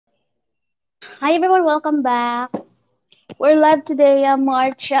Hi everyone, welcome back. We're live today,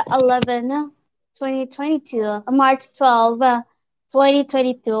 March 11, 2022, March 12,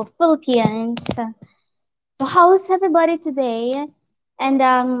 2022, Philippines. So how's everybody today?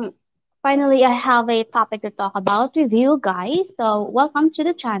 And finally, I have a topic to talk about with you guys. So welcome to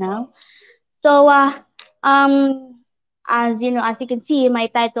the channel. So um, as you know, as you can see, my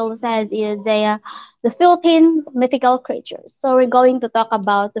title says is the Philippine mythical creatures. So we're going to talk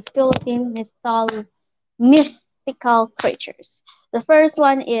about the Philippine mythical creatures. The first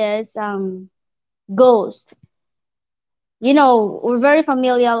one is ghost. You know, we're very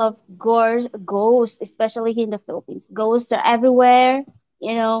familiar of ghosts, especially here in the Philippines. Ghosts are everywhere,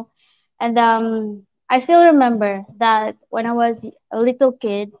 you know. And I still remember that when I was a little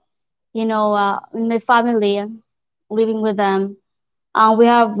kid, in my family, living with them,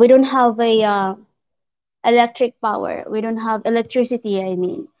 we don't have a electric power. We don't have electricity, I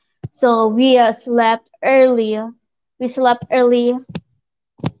mean. So we slept early. We slept early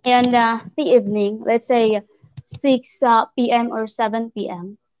in the evening, let's say 6 p.m. or 7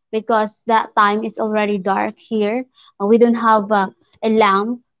 p.m. because that time is already dark here. We don't have a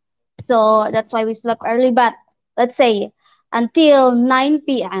lamp, so that's why we slept early. But let's say until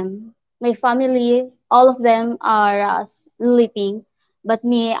 9 p.m., my family, all of them are sleeping, but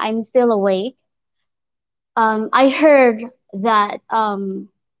me, I'm still awake. I heard that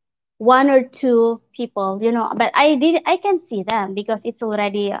one or two people, but I can't see them because it's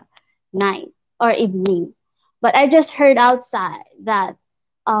already night or evening. But I just heard outside that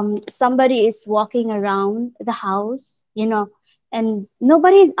somebody is walking around the house, and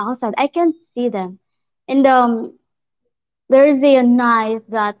nobody is outside. I can't see them. And there's a night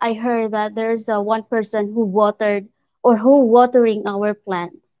that I heard that there's a one person who watered or who watering our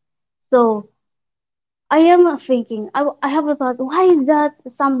plants. So I am thinking, I have a thought, why is that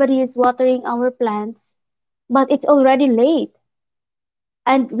somebody is watering our plants, but it's already late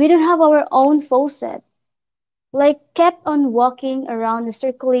and we don't have our own faucet? Like, kept on walking around,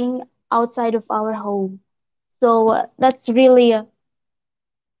 circling outside of our home. So that's really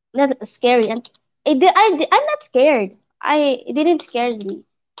that's scary. And I'm not scared. It didn't scares me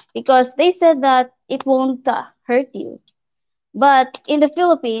because they said that it won't hurt you. But in the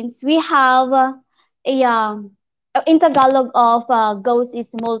Philippines, we have a in Tagalog of ghost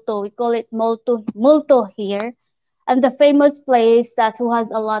is multo. We call it multo here. And the famous place that who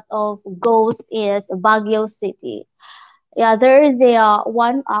has a lot of ghosts is Baguio City. Yeah, there is a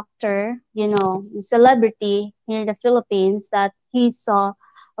one actor, celebrity here in the Philippines that he saw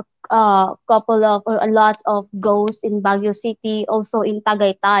a couple of or a lot of ghosts in Baguio City, also in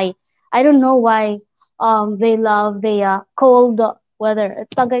Tagaytay. I don't know why they love the cold weather.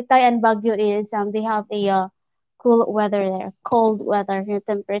 Tagaytay and Baguio is they have a cool weather there, cold weather,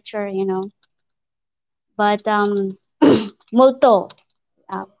 temperature, But multo.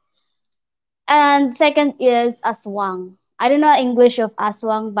 uh, And second is aswang. I don't know English of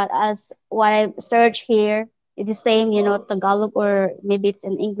aswang, but as what I search here, it is same, Tagalog or maybe it's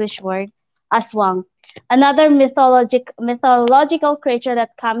an English word, aswang. Another mythological creature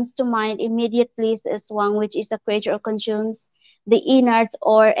that comes to mind immediately is aswang, which is a creature who consumes the innards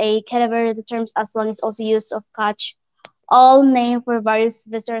or a cadaver. The term aswang is also used of catch all named for various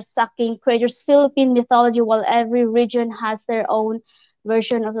viscera sucking creatures. Philippine mythology, while every region has their own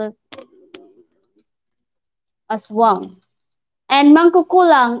version of the aswang. And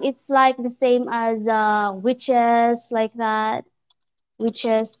mangkukulang, it's like the same as witches, like that.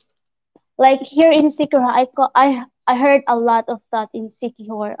 Witches. Like here in Sikihor, I heard a lot of that in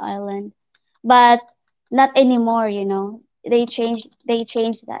Sikihor Island, but not anymore. They changed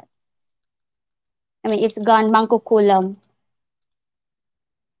that. I mean, it's gone. Mangkukulam.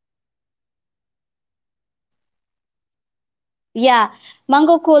 Yeah,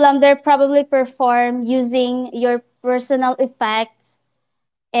 mangkukulam. They're probably performed using your personal effects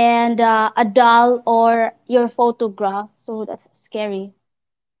and a doll or your photograph. So that's scary.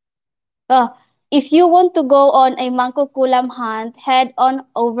 Uh, if you want to go on a mangkukulam hunt, head on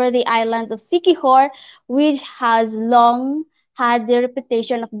over the island of Sikihor, which has long had the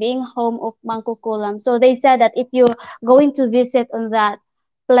reputation of being home of mangkukulam. So they said that if you're going to visit on that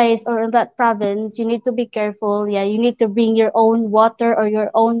place or in that province, you need to be careful. Yeah, you need to bring your own water or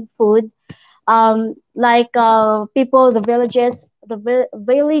your own food. Like people, the villages,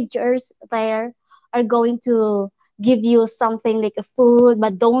 villagers there are going to give you something like a food,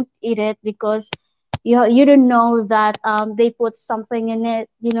 but don't eat it because you don't know that they put something in it,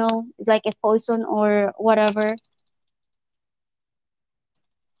 like a poison or whatever.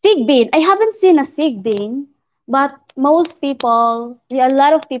 Sig bean. I haven't seen a sig bean. But most people, yeah, a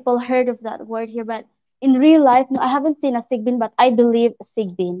lot of people heard of that word here, but in real life, no, I haven't seen a sigbin, but I believe a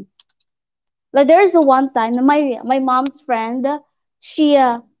sigbin. Like there's a one time my mom's friend, she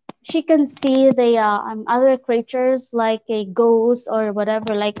uh she can see the other creatures like a ghost or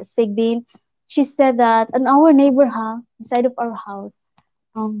whatever, like a sigbin. She said that in our neighbor house, beside of our house,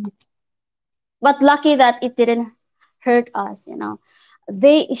 um, but lucky that it didn't hurt us, you know.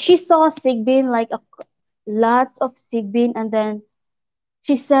 She saw sigbin like a lots of sigbin, and then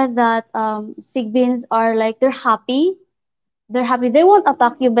she said that sigbins are like they're happy, they won't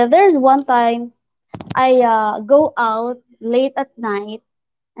attack you. But there's one time I go out late at night,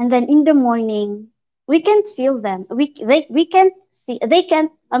 and then in the morning we can't feel them. We can't see. They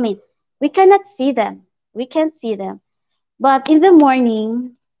can't. I mean, we cannot see them. We can't see them. But in the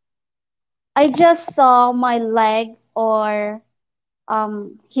morning, I just saw my leg or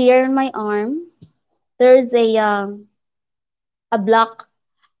here in my arm. There's a black.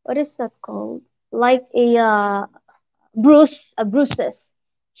 What is that called? Like a bruises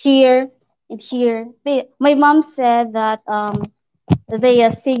here and here. My mom said that they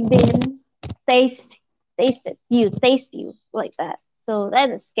sigbin taste taste you like that. So that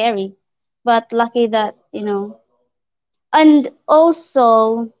is scary, but lucky that you know. And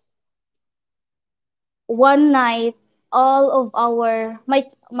also one night, all of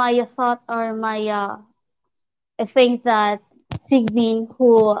my thought or my I think that sigbin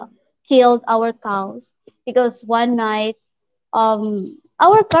who killed our cows, because one night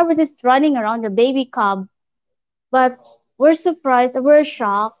our cow was just running around, the baby cub. But we're surprised, we're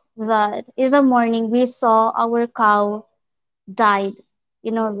shocked that in the morning we saw our cow died,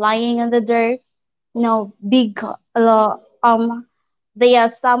 you know, lying on the dirt, you know, big, the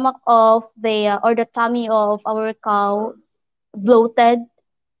stomach of the, or the tummy of our cow bloated,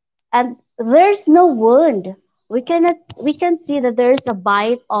 and there's no wound. We can see that there's a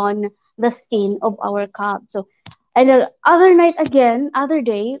bite on the skin of our cow. So, and the other night again, other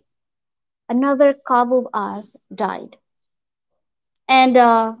day, another cub of us died. And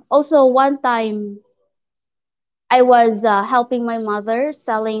also one time I was helping my mother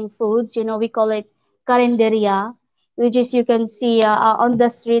selling foods. You know, we call it carinderia, which is you can see on the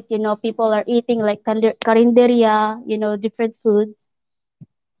street. You know, people are eating like carinderia. You know, different foods.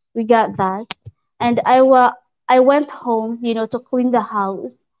 We got that, and I went home. You know, to clean the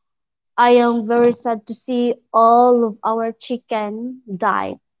house. I am very sad to see all of our chicken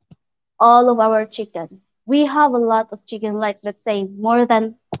die. All of our chicken. We have a lot of chicken, like let's say more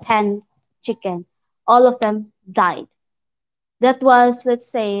than 10 chicken. All of them died. That was, let's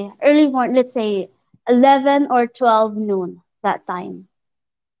say, early morning, let's say 11 or 12 noon that time.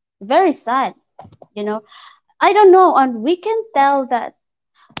 Very sad, you know. I don't know, and we can tell that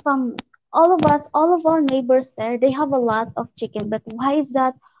from all of us, all of our neighbors there, they have a lot of chicken. But why is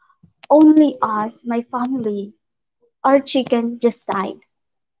that only us, my family, our chicken just died,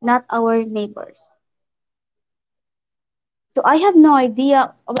 not our neighbors? So I have no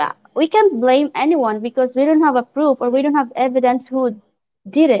idea. Well, we can't blame anyone because we don't have a proof or we don't have evidence who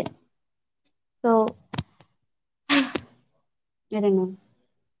did it. So I don't know.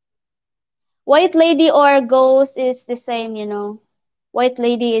 White lady or ghost is the same, you know. White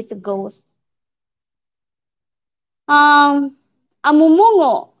lady is a ghost. Um,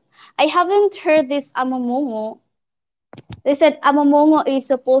 amumungo. I haven't heard this amumungo. They said amumungo is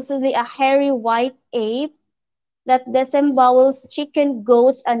supposedly a hairy white ape that disembowels chicken,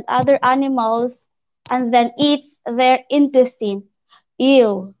 goats, and other animals and then eats their intestine.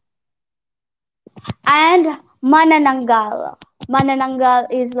 Ew. And manananggal. Manananggal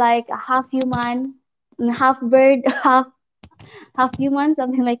is like a half human, half bird, half human,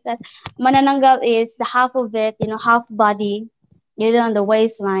 something like that. Manananggal is the half of it, you know, half body, you know, on the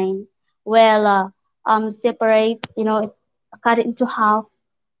waistline. Well, separate, you know, cut it into half,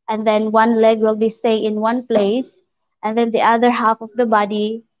 and then one leg will be stay in one place, and then the other half of the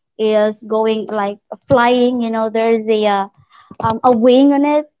body is going like flying. You know, there's a wing on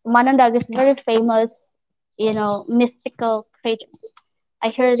it. Manandag is very famous, you know, mythical creature. I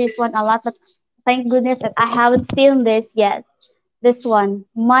heard this one a lot, but thank goodness that I haven't seen this yet. This one,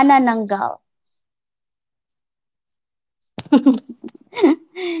 manananggal.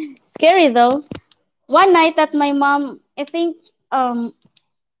 Scary though. One night that my mom, I think, um,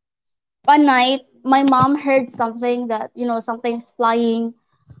 one night my mom heard something that, you know, something's flying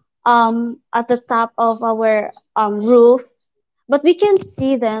at the top of our roof, but we can't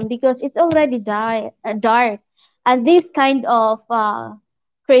see them because it's already dark. And this kind of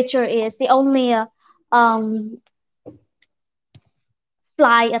creature is the only um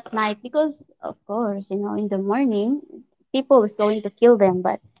fly at night because, of course, in the morning, people is going to kill them.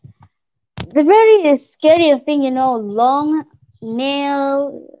 But the very scary thing, long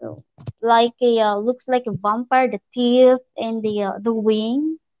nail, like a looks like a vampire, the teeth and the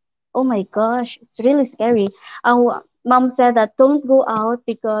wing. Oh my gosh, it's really scary. Mom said that don't go out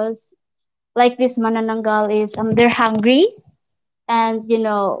because like this manananggal is they're hungry, and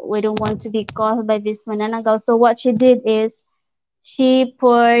we don't want to be caught by this manananggal. So what she did is she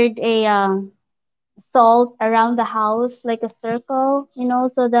poured a salt around the house like a circle,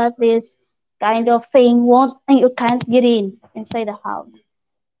 so that this kind of thing won't and you can't get in inside the house.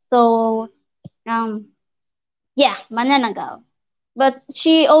 So um yeah, manananggal. But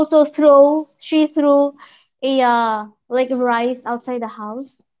she threw a like rice outside the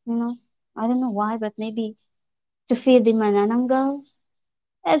house, you know. I don't know why, but maybe to feed the manananggal.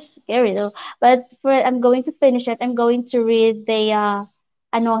 That's scary though. But for I'm going to finish it. I'm going to read the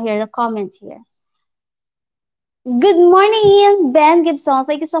I know here the comment here. Good morning, Ben Gibson.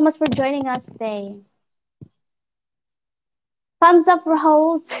 Thank you so much for joining us today. Thumbs up for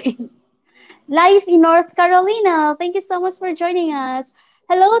host. Live in North Carolina. Thank you so much for joining us.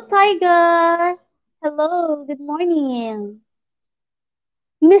 Hello, Tiger. Hello, good morning.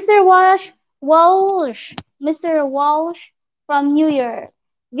 Mr. Mr. Walsh from New York.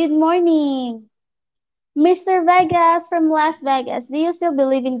 Good morning. Mr. Vegas from Las Vegas. Do you still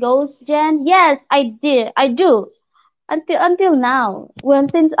believe in ghosts, Jen? Yes, I did. I do. Until now. Well,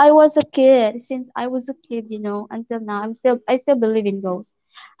 since I was a kid, until now, I still believe in ghosts.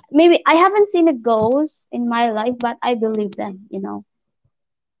 Maybe I haven't seen a ghost in my life, but I believe them.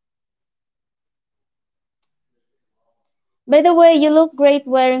 By the way, you look great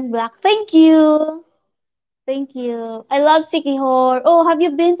wearing black. Thank you. Thank you. I love Sikihor. Oh, have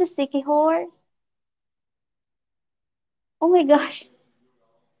you been to Sikihor? Oh my gosh.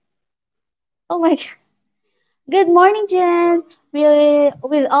 Oh my god. Good morning, Jen.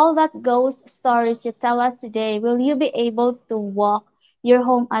 With all that ghost stories you tell us today, will you be able to walk your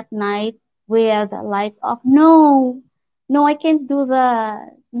home at night with the light off? No. No, I can't do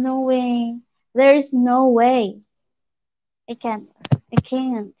that. No way. There's no way. I can't. I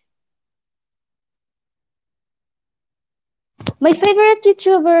can't. My favorite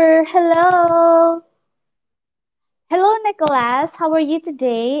YouTuber. Hello. Hello, Nicholas. How are you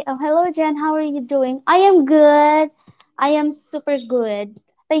today? Hello, Jen. How are you doing? I am good. I am super good.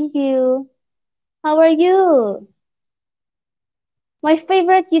 Thank you. How are you? My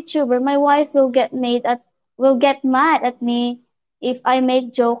favorite YouTuber. My wife will get mad at me if I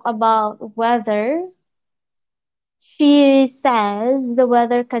make joke about weather. She says the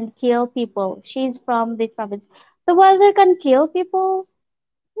weather can kill people. She's from the province. The weather can kill people?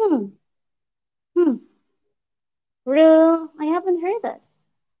 Hmm. Hmm. Real? I haven't heard that.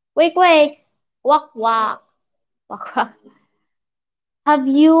 Wake, wake. Walk, walk. Walk, walk. Have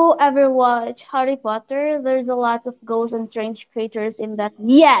you ever watched Harry Potter? There's a lot of ghosts and strange creatures in that.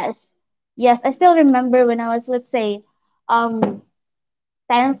 Yes. Yes, I still remember when I was, let's say, um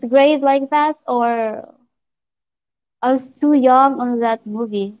 10th grade like that, or I was too young on that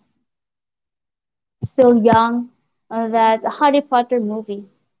movie. Still young on that Harry Potter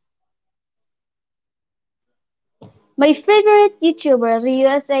movies. My favorite YouTuber, the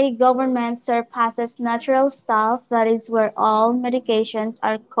USA government surpasses natural stuff. That is where all medications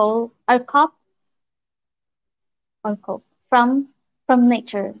are copied from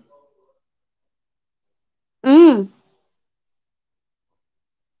nature. Mm.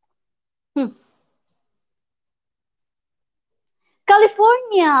 Hmm.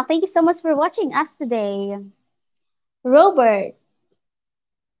 California, thank you so much for watching us today. Robert,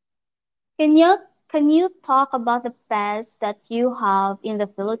 can you can you talk about the pests that you have in the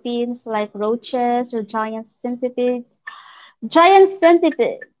Philippines, like roaches or giant centipedes? Giant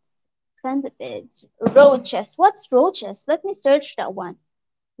centipedes, roaches. What's roaches? Let me search that one.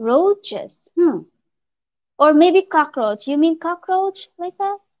 Roaches. Or maybe cockroach. You mean cockroach like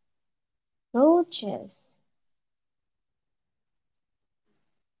that? Roaches.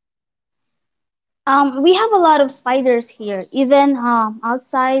 We have a lot of spiders here, even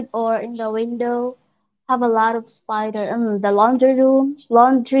outside or in the window. Have a lot of spider. The laundry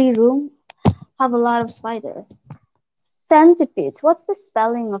room have a lot of spider. Centipedes. What's the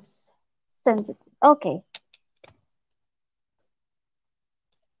spelling of centipede? Okay,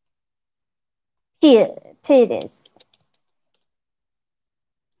 Titties.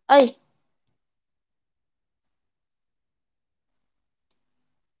 Ay,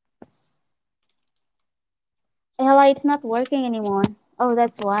 Ella, it's not working anymore. Oh,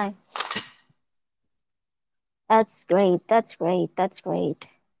 that's why. That's great. That's great. That's great.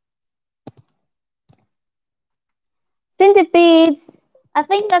 Centipedes. I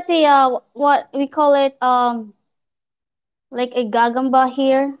think that's a what we call it like a gagamba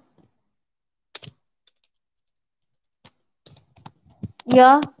here.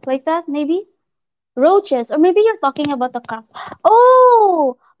 Yeah, like that maybe. Roaches, or maybe you're talking about the crab.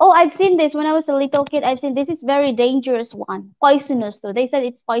 Oh, I've seen this when I was a little kid. I've seen this is very dangerous one, poisonous too. They said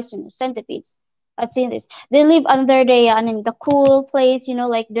it's poisonous. Centipedes. I've seen this. They live under the I mean the cool place,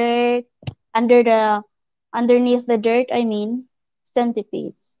 like dirt, under the underneath the dirt. I mean,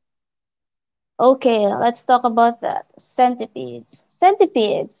 centipedes. Okay, let's talk about that. Centipedes.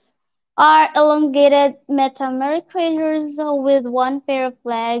 Centipedes are elongated metameric creatures with one pair of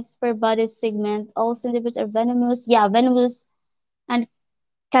legs per body segment. All centipedes are venomous. Yeah, venomous and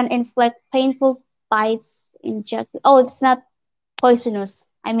can inflict painful bites, inject. Oh, it's not poisonous.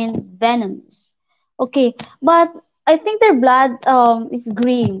 I mean venomous. Okay, but I think their blood is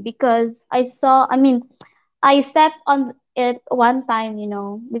green because I stepped on it one time,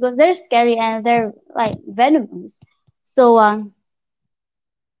 because they're scary and they're like venomous. So,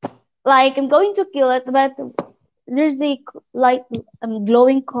 like I'm going to kill it, but there's a light,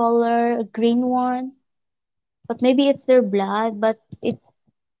 glowing color, a green one. But maybe it's their blood, but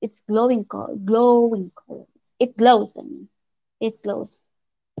it's glowing color, glowing color. It glows. I mean, it glows.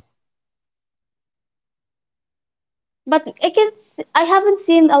 But I haven't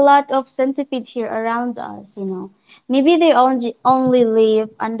seen a lot of centipedes here around us. Maybe they only live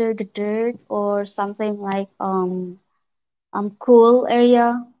under the dirt or something like cool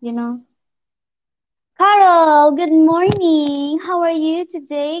area. Carol, good morning. How are you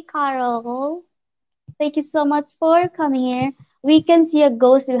today, Carol? Thank you so much for coming here. We can see a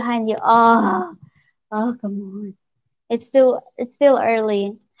ghost behind you. Oh, come on. It's still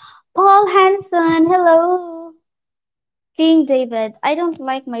early. Paul Hanson, hello. King David, I don't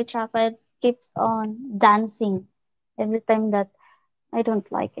like my trapeze keeps on dancing every time that I don't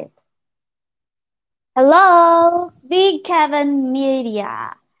like it. Hello, Big Kevin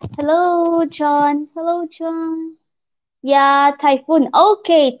Media. Hello, John. Hello, John. Yeah, typhoon.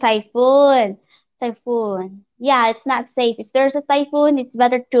 Okay, typhoon. Typhoon. Yeah, it's not safe. If there's a typhoon, it's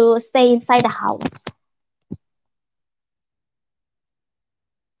better to stay inside the house.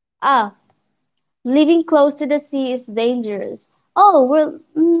 Ah, living close to the sea is dangerous. Oh, well,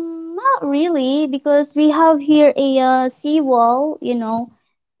 not really, because we have here a seawall,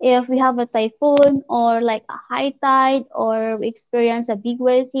 if we have a typhoon or like a high tide or we experience a big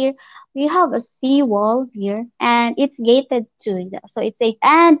waves here, we have a seawall here and it's gated too. So it's safe.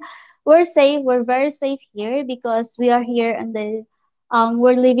 And we're safe, we're very safe here because we are here and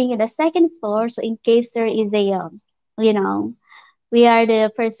we're living in the second floor. So in case there is a, you know, we are the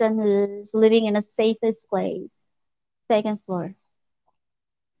person who's living in the safest place, second floor.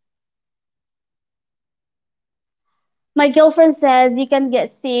 My girlfriend says you can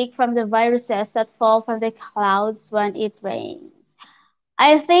get sick from the viruses that fall from the clouds when it rains.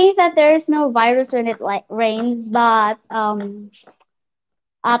 I think that there's no virus when it like rains, but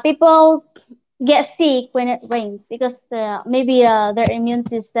people get sick when it rains because maybe their immune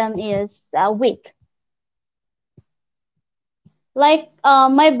system is weak. Like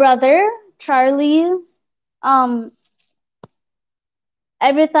my brother Charlie, um,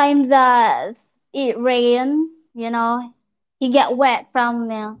 every time that it rain, he get wet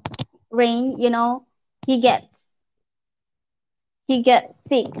from rain, he gets he gets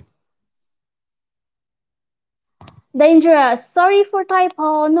sick. Dangerous. Sorry for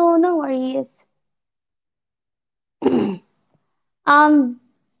typo. No, no worries. um,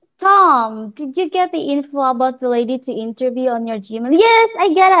 Tom, did you get the info about the lady to interview on your Gmail? Yes,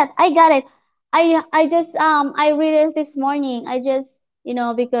 I get it. I got it. I just I read it this morning. I just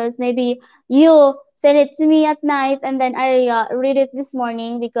because maybe you sent it to me at night and then I read it this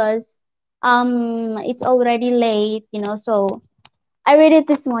morning because it's already late, so I read it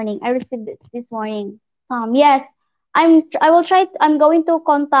this morning. I received it this morning. Yes, I will try. I'm going to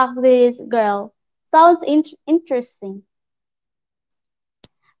contact this girl. Sounds interesting.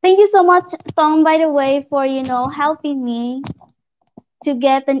 Thank you so much, Tom, by the way, for helping me to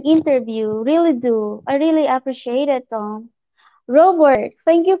get an interview. Really do. I really appreciate it, Tom. Robert,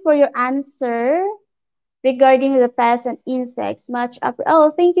 thank you for your answer regarding the pests and insects.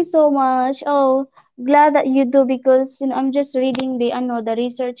 Oh, thank you so much. Oh, glad that you do because I'm just reading the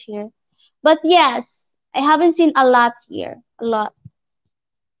research here. But yes, I haven't seen a lot here. A lot.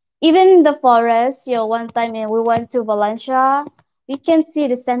 Even in the forest, one time we went to Valencia, we can see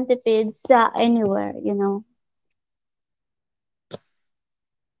the centipedes anywhere.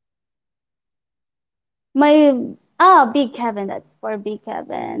 My Big Heaven. That's for Big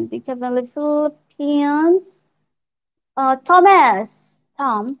Heaven. Big Heaven, the Philippines.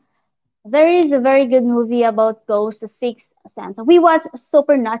 Tom. There is a very good movie about ghosts, The Sixth Sense. We watch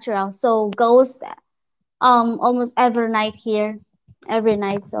Supernatural, so ghosts almost every night here, every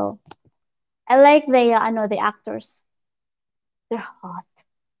night. So I like I know the actors. They're hot.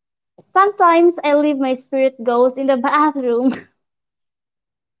 Sometimes I leave my spirit ghost in the bathroom.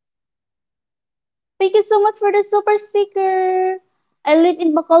 Thank you so much for the super sticker. I live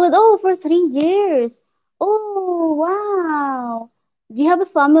in Bacolod, for 3 years. Oh, wow. Do you have a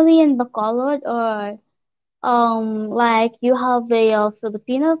family in Bacolod, or like you have a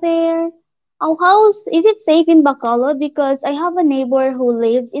Filipino there? Oh, how's is it safe in Bacolod? Because I have a neighbor who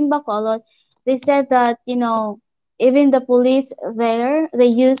lives in Bacolod. They said that, even the police there, they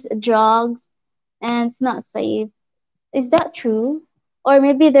use drugs and it's not safe. Is that true? Or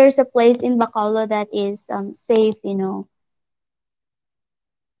maybe there's a place in Bacolod that is safe.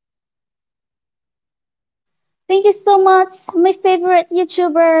 Thank you so much, my favorite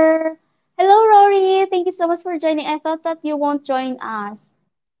YouTuber. Hello, Rory. Thank you so much for joining. I thought that you won't join us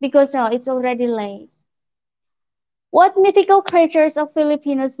because no, it's already late. What mythical creatures are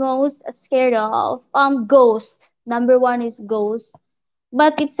Filipinos most scared of? Ghost. Number one is ghost.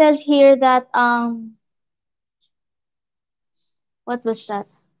 But it says here that what was that?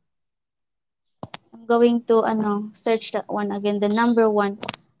 I'm going to search that one again. The number one.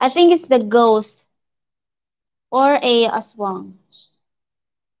 I think it's the ghost or a aswang.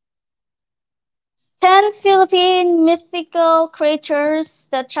 10 Philippine mythical creatures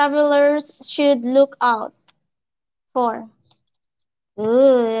that travelers should look out for.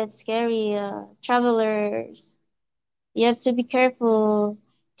 Ooh, that's scary. Travelers. You have to be careful.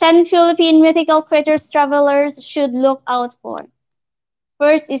 10 Philippine mythical creatures travelers should look out for.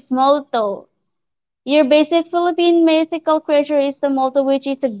 First is Molto. Your basic Philippine mythical creature is the Molto, which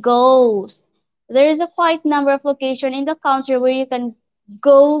is a ghost. There is a quite number of locations in the country where you can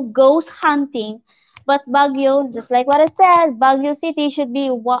go ghost hunting. But Baguio, just like what I said, Baguio City should be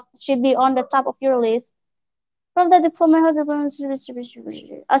on the top of your list. From the diploma,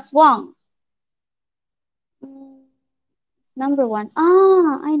 Aswang. Mm, it's number one.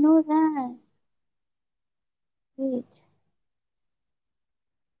 I know that. Wait.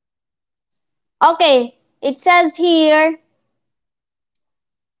 Okay, it says here,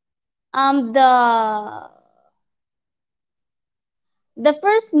 the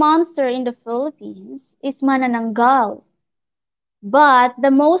first monster in the Philippines is Manananggal, but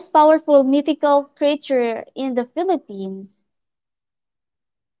the most powerful mythical creature in the Philippines,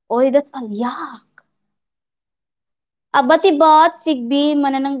 oy, that's a yak. Batibot, Sigbi,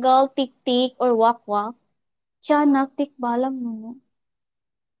 Manananggal, Tik-Tik, or Wakwak. Tiyanak, Tikbalang, no.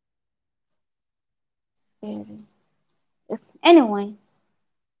 Scary. Anyway,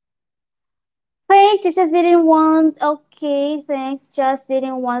 thanks. You just didn't want. Okay, thanks. Just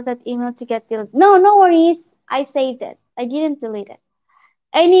didn't want that email to get deleted. No, no worries. I saved it. I didn't delete it.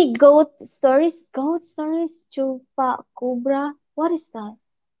 Any goat stories? Goat stories? Chupa Cobra? What is that?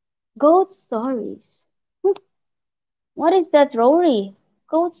 Goat stories. Hmm, what is that, Rory?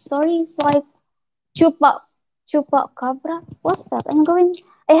 Goat stories like Chupa Chupa Cabra? What's that?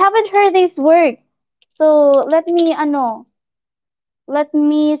 I haven't heard this word. So let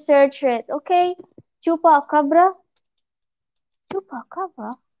me search it. Okay? Chupa Cabra? Chupa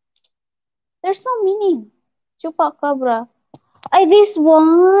Cabra? There's no meaning. Chupa Cabra. This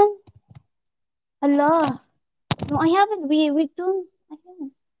one. Allah. No, I haven't. We don't. I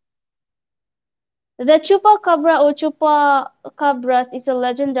haven't. The chupacabra or chupacabras is a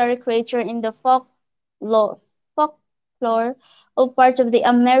legendary creature in the folklore of parts of the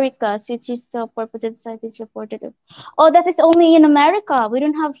Americas, which is the purported site is reported of. Oh, that is only in America. We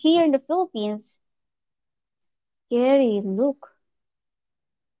don't have here in the Philippines. Scary, look.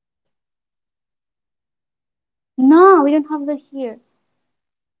 No, we don't have that here.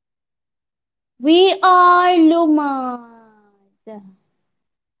 We are Lumad.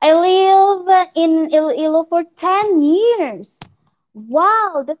 I live in Iloilo for 10 years.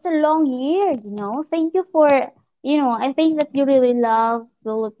 Wow, that's a long year. Thank you I think that you really love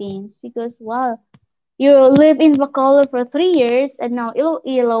Philippines because, wow, you live in Bacolod for 3 years and now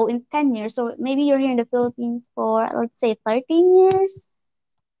Iloilo in 10 years. So maybe you're here in the Philippines for, let's say, 13 years.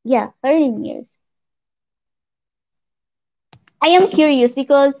 Yeah, 13 years. I am curious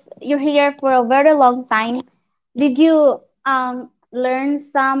because you're here for a very long time. Did you learn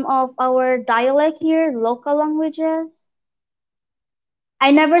some of our dialect here, local languages? I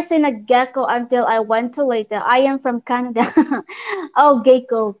never seen a gecko until I went to Leyte. I am from Canada. Oh,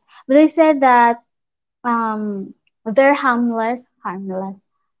 gecko. But they said that. Um, they're harmless, harmless.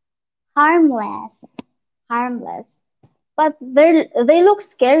 But they look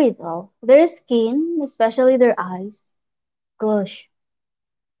scary though. Their skin, especially their eyes. Gosh,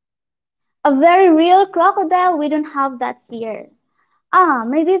 a very real crocodile. We don't have that here. Ah,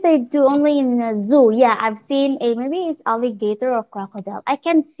 maybe they do only in a zoo. Yeah, I've seen a maybe it's alligator or crocodile. I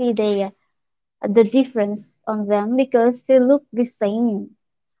can see the difference on them because they look the same.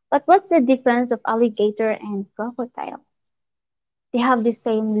 But what's the difference of alligator and crocodile? They have the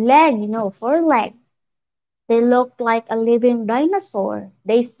same leg, 4 legs. They look like a living dinosaur.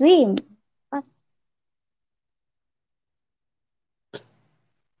 They swim. But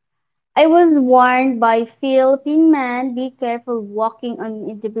I was warned by Philippine man, be careful walking on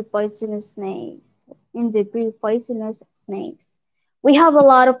in the poisonous snakes. In the poisonous snakes. We have a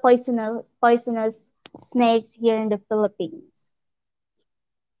lot of poisonous snakes here in the Philippines.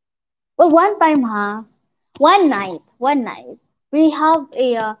 Well, one time, one night, we have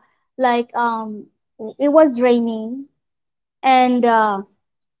a like it was raining and around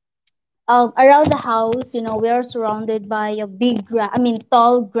the house, we are surrounded by a I mean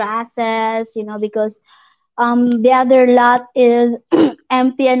tall grasses, because the other lot is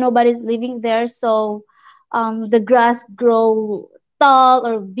empty and nobody's living there, so the grass grow tall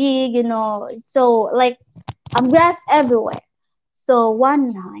or big, so like grass everywhere. So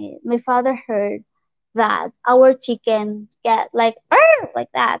one night my father heard that our chicken get like "Arr!" like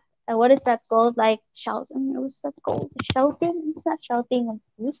that. And what is that called? Like shouting? What's that called? Shouting? It's not shouting a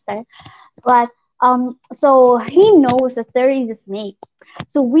rooster, but so he knows that there is a snake.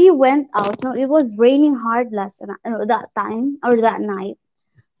 So we went out. No, it was raining hard that time or that night.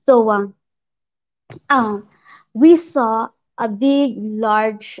 So um we saw a big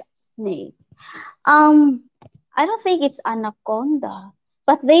large snake. Um I don't think it's anaconda,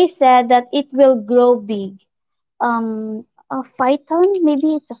 but they said that it will grow big. A python,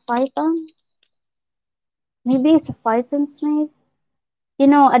 maybe it's a python. Maybe it's a python snake.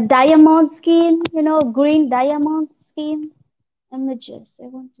 A diamond skin, green diamond skin. Images. I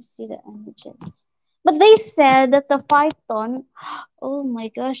want to see the images. But they said that the python, oh my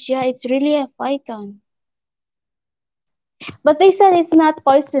gosh, yeah, it's really a python. But they said it's not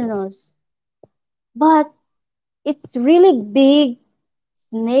poisonous. But it's really big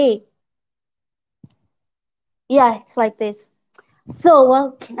snake. Yeah, it's like this.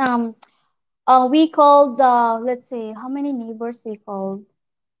 So, we called, let's say, how many neighbors we called?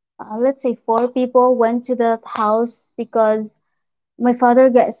 Let's say 4 people went to that house because my father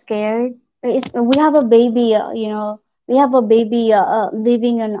got scared. We have a baby, we have a baby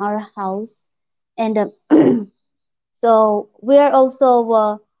living in our house, and so we are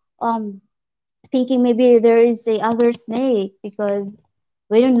also thinking maybe there is a other snake because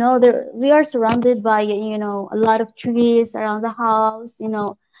we don't know. There we are surrounded by a lot of trees around the house,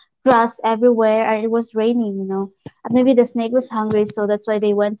 grass everywhere, and it was raining, and maybe the snake was hungry, so that's why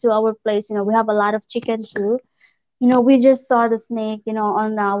they went to our place. We have a lot of chicken too. We just saw the snake,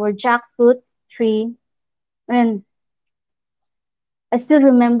 on our jackfruit tree. And I still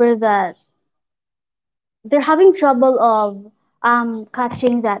remember that they're having trouble of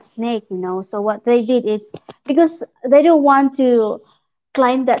catching that snake, So what they did is because they don't want to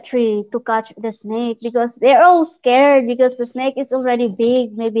climb that tree to catch the snake because they're all scared because the snake is already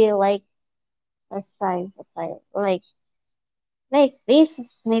big, maybe like a size of like this,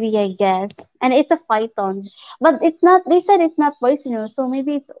 maybe I guess. And it's a python. But it's not they said it's not poisonous, so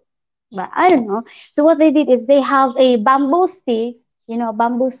maybe it's but I don't know. So what they did is they have a bamboo stick,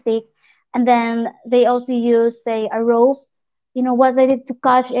 and then they also use a rope. What they did to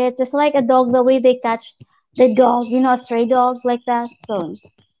catch it, just like a dog, the way they catch the dog, a stray dog like that. So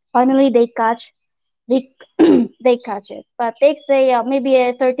finally they they catch it, but takes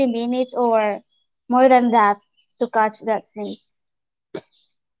maybe 30 minutes or more than that to catch that snake.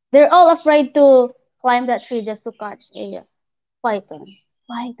 They're all afraid to climb that tree just to catch a python.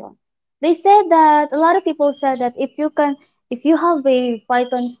 Python. They said that a lot of people said that if you have a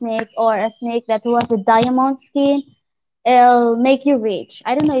python snake or a snake that has a diamond skin, it'll make you rich.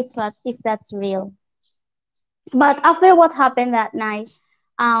 I don't know if that's real. But after what happened that night,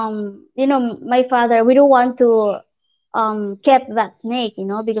 my father, we don't want to keep that snake,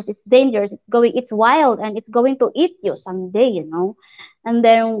 because it's dangerous. It's wild and it's going to eat you someday. And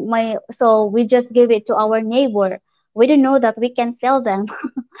then so we just give it to our neighbor. We didn't know that we can sell them.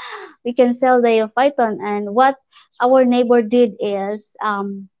 We can sell the python. And what our neighbor did is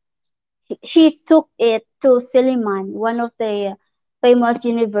she took it to Siliman, one of the famous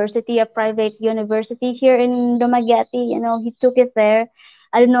university, a private university here in Dumaguete. He took it there,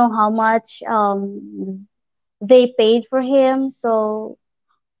 I don't know how much they paid for him, so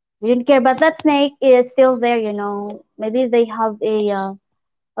we didn't care. But that snake is still there, you know. Maybe they have a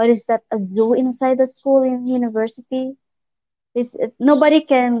what is that? A zoo inside the school in university. Nobody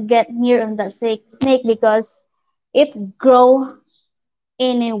can get near on that snake because it grow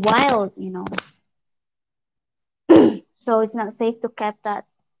in a wild, you know. So it's not safe to keep that.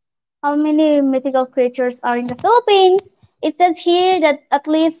 How many mythical creatures are in the Philippines? It says here that at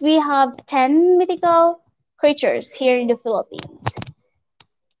least we have 10 mythical creatures here in the Philippines.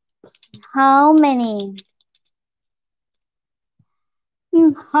 How many?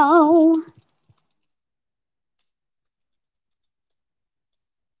 How?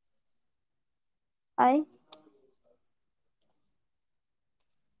 I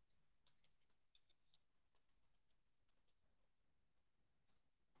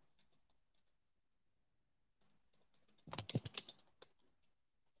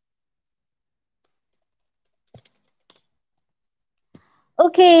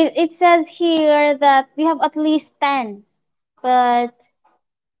Okay, it says here that we have at least 10, but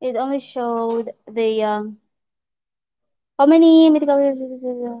it only showed the how many mythical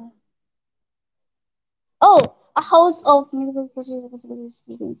Oh, a host of mythical possibilities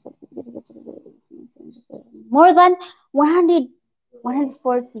more than 100,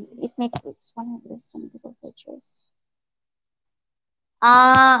 140. It makes 100 mythical creatures.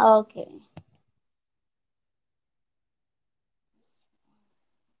 Ah, okay.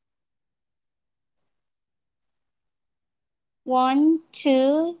 One,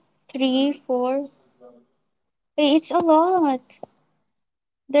 two, three, four. Hey, it's a lot.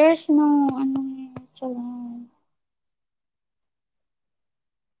 There's no, ano, it's a lot.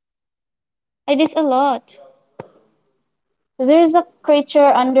 It is a lot. There's a creature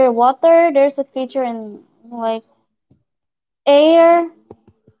underwater. There's a creature in like air,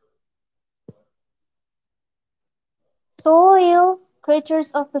 soil,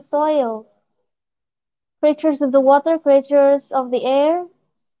 creatures of the soil, creatures of the water, creatures of the air.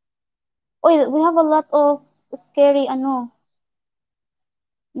 Oh, we have a lot of scary, ano,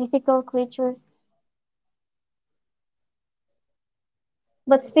 mythical creatures.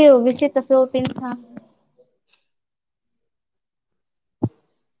 But still, visit the Philippines, huh?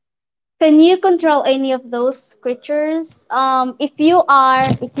 Can you control any of those creatures? If you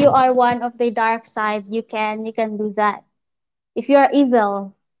are one of the dark side, you can do that. If you are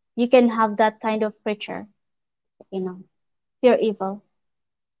evil, you can have that kind of creature, you know. If you're evil.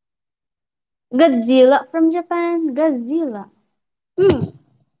 Godzilla from Japan? Godzilla. Hmm.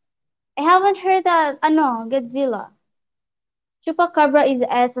 I haven't heard that. Ano, Godzilla. Chupacabra is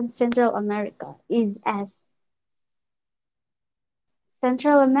S in Central America. Is S.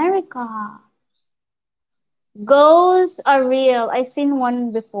 Central America. Ghosts are real. I seen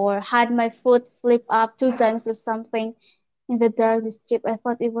one before. Had my foot flip up 2 times or something in the dark just chip. I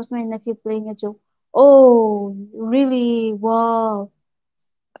thought it was my nephew playing a joke. Oh, really? Wow.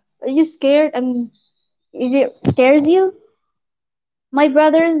 Are you scared? I mean, is it scares you? My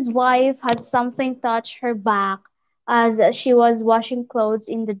brother's wife had something touch her back as she was washing clothes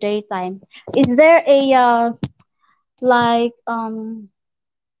in the daytime. Is there a like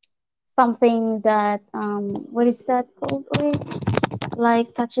something that what is that called? Wait,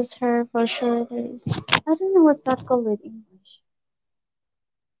 like touches her for sure. There is. I don't know what's that called in English.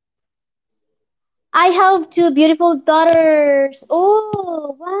 I have two beautiful daughters.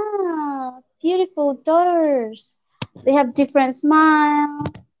 Oh wow, beautiful daughters. They have different smile.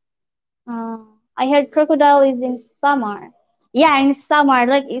 Uh, I heard crocodile is in summer. Yeah, in summer,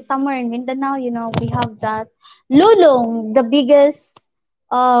 like somewhere in Mindanao, you know, we have that. Lulong, the biggest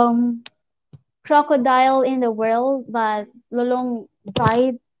um crocodile in the world, but Lulong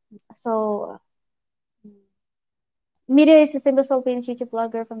died. So Mira is a famous Philippine YouTube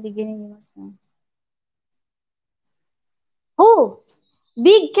blogger from beginning, you must know. Oh,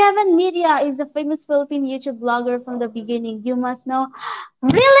 Big Kevin Media is a famous Philippine YouTube blogger from the beginning. You must know.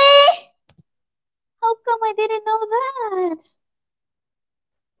 Really? How come I didn't know that?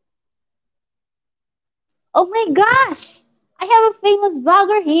 Oh my gosh! I have a famous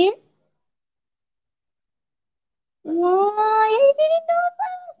vlogger here. Why? I didn't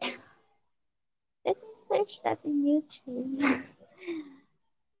know that. Let me search that in YouTube.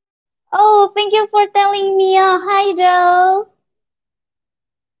 Oh, thank you for telling me. Hi, Joe.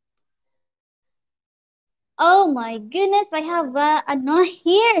 Oh my goodness, I have a no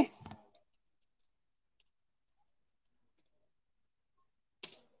here.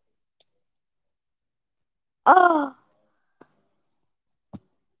 Oh,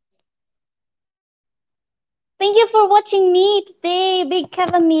 Thank you for watching me today, Big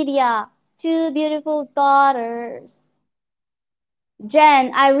Kevin Media. Two beautiful daughters.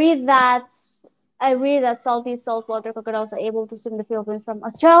 Jen, I read that salty saltwater crocodiles are able to swim the Philippines from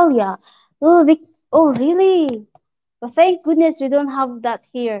Australia. Oh, oh really? But thank goodness we don't have that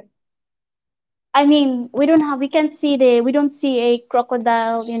here. I mean, we don't see a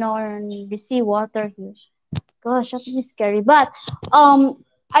crocodile, in the sea water here. Gosh, that would be scary. But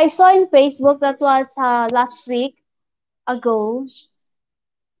I saw in Facebook that was last week ago.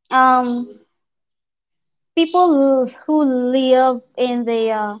 Um, people who live in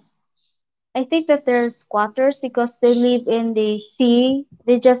the I think that they're squatters because they live in the sea.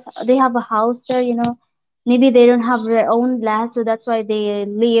 They have a house there, Maybe they don't have their own land, so that's why they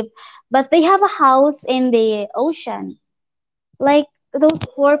live. But they have a house in the ocean. Like those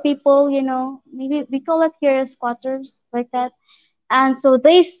poor people, maybe we call it here squatters, like that. And so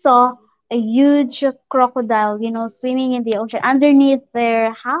they saw a huge crocodile, swimming in the ocean underneath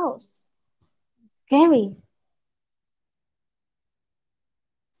their house. Scary.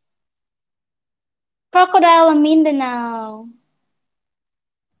 Crocodile in Mindanao.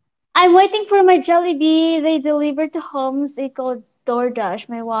 I'm waiting for my Jollibee. They delivered to homes. They called DoorDash.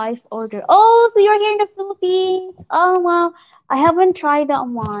 My wife ordered. Oh, so you're here in the Philippines? Oh wow. I haven't tried that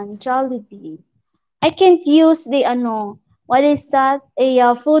one. Jollibee. I can't use the What is that?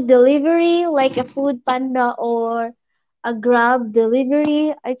 A food delivery, like a Food Panda or a Grab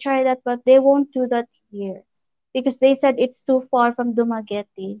delivery. I tried that, but they won't do that here because they said it's too far from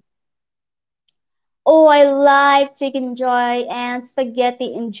Dumaguete. Oh, I like chicken joy and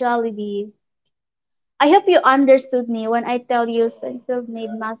spaghetti in Jollibee. I hope you understood me when I tell you Seinfeld made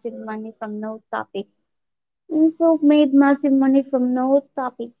massive money from no topics. Seinfeld made massive money from no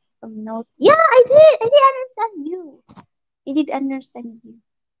topics. From no. Yeah, I did. I did understand you. I did understand you.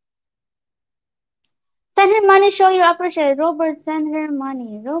 Send her money. Show your appreciation. Robert, send her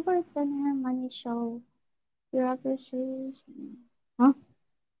money. Robert, send her money. Show your appreciation. Huh?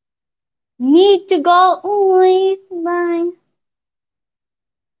 Need to go. Oh, wait. Bye.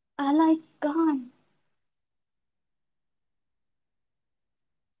 Ah, light's gone.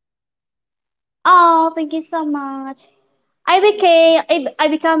 Oh, thank you so much. I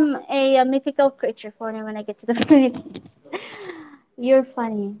become a mythical creature for him when I get to the Philippines. You're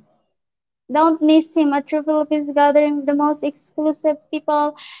funny. Don't miss him at True Philippines Gathering, the most exclusive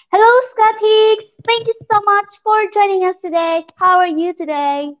people. Hello, Scott Hicks. Thank you so much for joining us today. How are you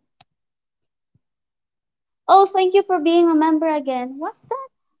today? Oh, thank you for being a member again. What's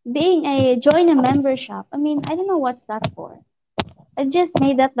that? Join a membership. I mean, I don't know what's that for. I just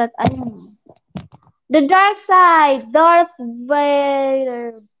made that, but I don't know. The dark side, Darth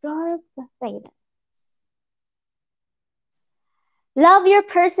Vader. Darth Vader. Love your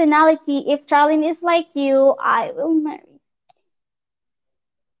personality. If Charlene is like you, I will marry.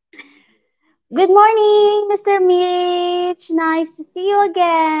 Good morning, Mr. Mitch. Nice to see you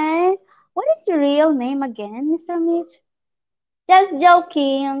again. What is your real name again, Mr. Mitch? Just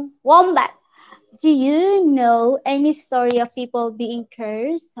joking. Wombat. Do you know any story of people being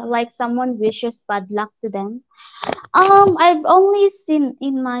cursed, like someone wishes bad luck to them? I've only seen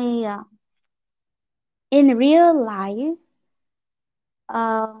in real life.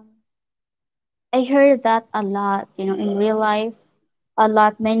 Um, I heard that a lot, in real life, a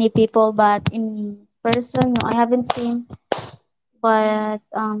lot, many people, but in person, no, I haven't seen. But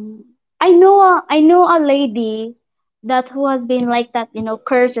I know a lady that who has been like that,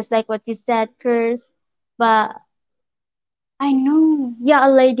 cursed, just like what you said, cursed. But I know, yeah,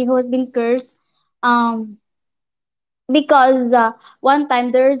 a lady who has been cursed, um, because one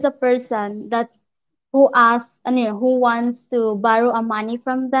time there is a person that who asks, who wants to borrow a money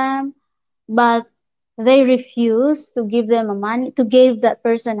from them, but they refuse to give them a money to give that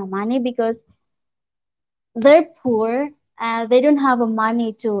person a money because they're poor and they don't have a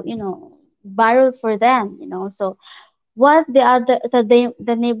money to borrow for them, so what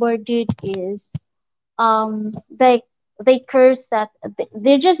the neighbor did is they curse that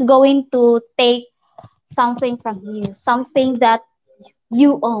they're just going to take something from you, something that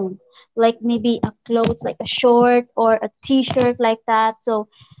you own, like maybe a clothes, like a short or a t-shirt, like that. So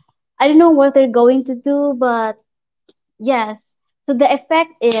I don't know what they're going to do, but yes. So the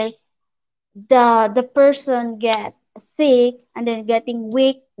effect is the person get sick and then getting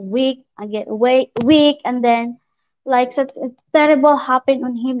weak and get weak, and then like something terrible happened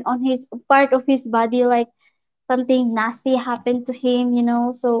on him, on his part of his body, like something nasty happened to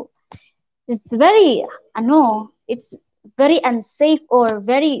him, so it's very, I know it's very unsafe or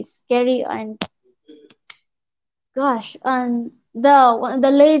very scary. And gosh, and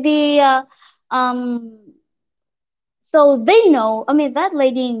the lady um So they know, I mean, that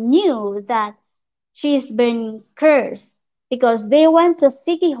lady knew that she's been cursed because they went to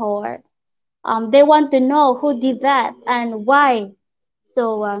City Hall. They want to know who did that and why.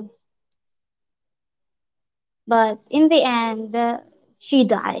 So, but in the end, she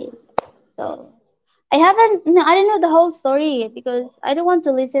died. So I haven't, no, I don't know the whole story because I don't want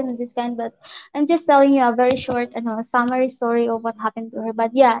to listen to this kind, but I'm just telling you a very short, summary story of what happened to her.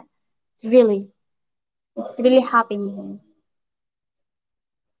 But yeah, it's really, it's really happening.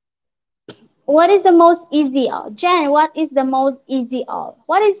 What is the most easy all? Jen, what is the most easy all?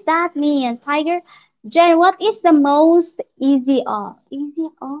 What does that mean, Tiger? Jen, what is the most easy all? Easy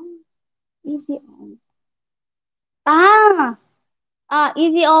all? Easy all. Ah,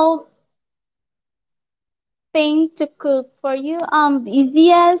 easy all thing to cook for you. The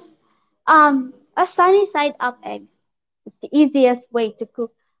easiest, a sunny side up egg. The easiest way to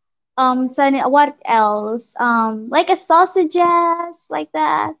cook. Sunny, what else? Like a sausages, like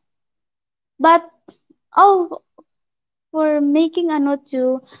that. But, oh, for making ano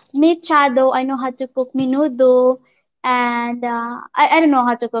to mechado, I know how to cook menudo, and I don't know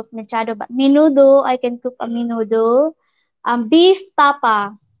how to cook mechado, but menudo, I can cook a menudo. Beef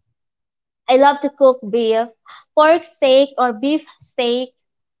tapa, I love to cook beef, pork steak or beef steak.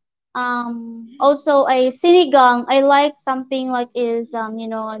 Also a sinigang, I like something like is a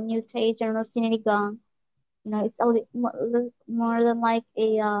new taste, sinigang. It's a more than like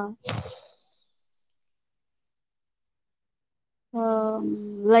a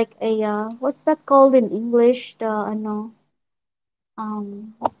what's that called in English? The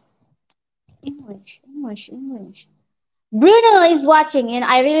um English. Bruno is watching, and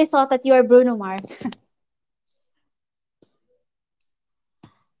I really thought that you are Bruno Mars.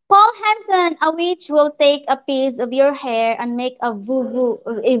 Paul Hansen, a witch will take a piece of your hair and make a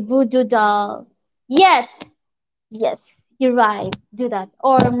voodoo doll. Yes, yes, you're right. Do that,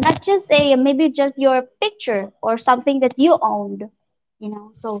 or not just maybe just your picture or something that you owned.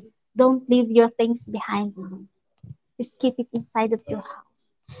 So don't leave your things behind you. Just keep it inside of your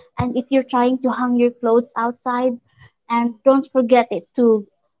house. And if you're trying to hang your clothes outside, and don't forget it to,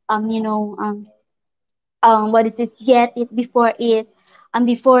 what is this? Get it before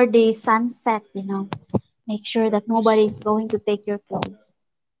before the sunset. Make sure that nobody is going to take your clothes.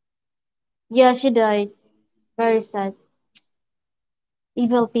 Yeah, she died. Very sad.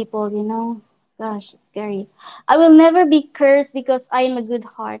 Evil people, Gosh, it's scary. I will never be cursed because I am a good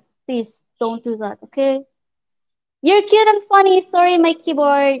heart. Please don't do that, okay? You're cute and funny. Sorry, my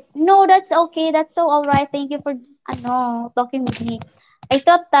keyboard. No, that's okay. That's so alright. Thank you for talking with me. I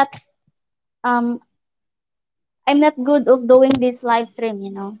thought that um I'm not good of doing this live stream.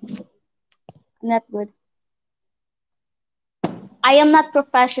 I'm not good. I am not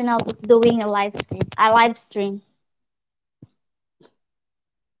professional of doing a live stream. A live stream.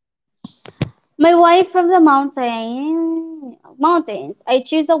 My wife from the mountains. I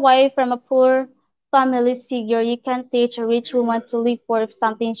choose a wife from a poor family's figure. You can't teach a rich woman to live poor if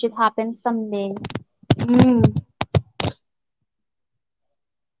something should happen someday. Mm.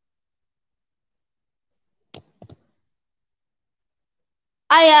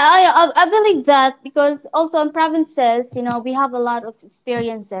 I believe that because also in provinces, we have a lot of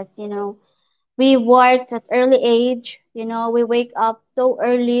experiences. We worked at early age. We wake up so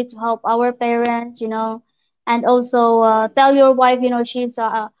early to help our parents. And also tell your wife, she's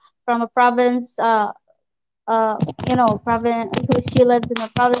from a province. Province. If she lives in a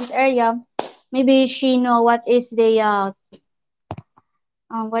province area, maybe she know what is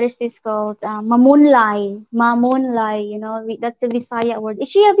this called? Mamunlay. Mamunlay. That's a Visaya word. Is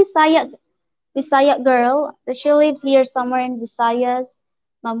she a Visaya girl? She lives here somewhere in Visayas,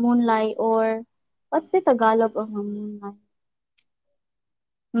 Mamunlay, or what's the Tagalog of Mamunlay?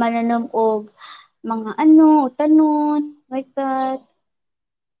 Mananom og mga tanon, like that.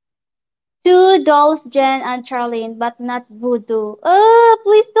 Two dolls, Jen and Charlene, but not voodoo.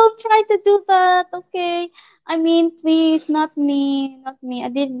 Please don't try to do that, okay? I mean, please, not me, not me. I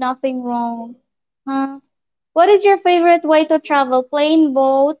did nothing wrong. Huh? What is your favorite way to travel? Plane,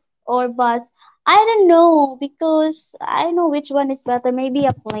 boat, or bus? I don't know because I don't know which one is better. Maybe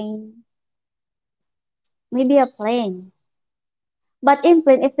a plane. Maybe a plane. But in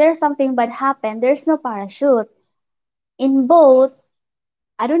plane, if there's something bad happen, there's no parachute. In boat,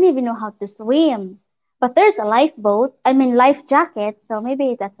 I don't even know how to swim. But there's a lifeboat. I mean life jacket, so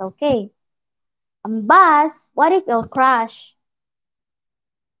maybe that's okay. Bus, what if it'll crash?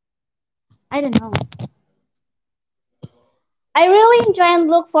 I don't know. I really enjoy and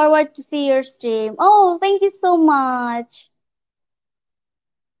look forward to see your stream. Oh, thank you so much.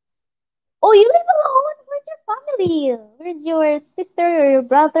 Oh, you live alone? Where's your family? Where's your sister or your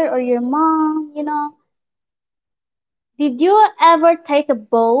brother or your mom? Did you ever take a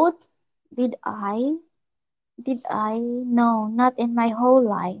boat? Did I? Did I? No, not in my whole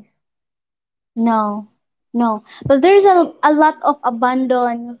life. No, no. But there's a lot of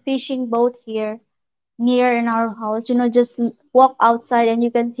abandoned fishing boat here near in our house. Just walk outside and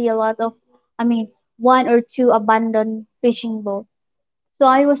you can see a lot of, I mean, one or two abandoned fishing boat. So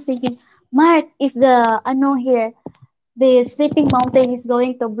I was thinking, Mark, if I know here, the sleeping mountain is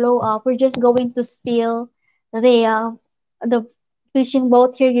going to blow up, we're just going to steal the fishing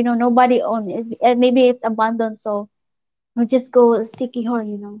boat here. Nobody own it. And maybe it's abandoned, so we'll just go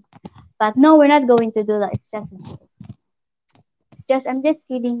Sikihor. But no, we're not going to do that. It's just I'm just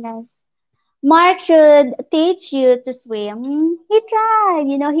kidding, guys. Mark should teach you to swim. He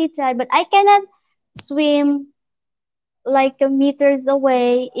tried, but I cannot swim like a meters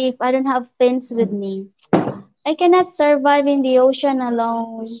away if I don't have fins with me. I cannot survive in the ocean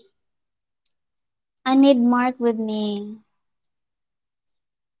alone. I need Mark with me.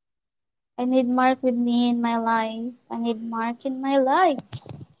 I need Mark with me in my life. I need Mark in my life.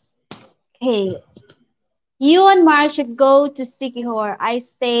 Hey, you and Mark should go to Sikihor. I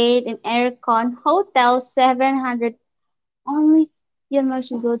stayed in Aircon Hotel 700. Only you and Mark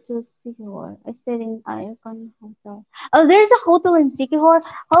should go to Sikihor. I stayed in Aircon Hotel. Oh, there's a hotel in Sikihor.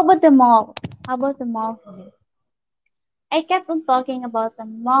 How about the mall? How about the mall? I kept on talking about the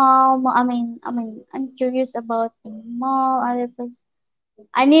mall. I'm curious about the mall. Other place.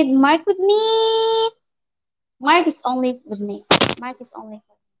 I need Mark with me. Mark is only with me. Mark is only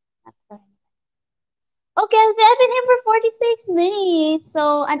for me, not for him. Okay, I've been here for 46 minutes.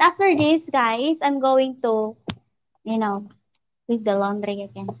 So, and after this, guys, I'm going to, you know, leave the laundry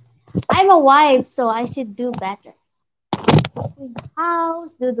again. I'm a wife, so I should do better. Clean the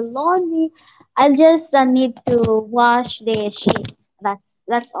house, do the laundry. I just need to wash the sheets.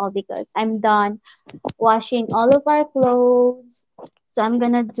 That's all because I'm done washing all of our clothes. So I'm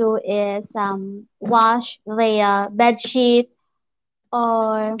gonna do is wash the bed sheet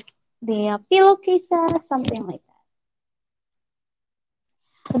or the pillowcases, something like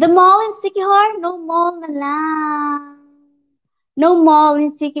that. The mall in Sikihor? No mall na lang. No mall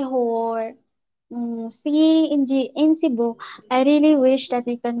in Sikihor. See, in Cebu, I really wish that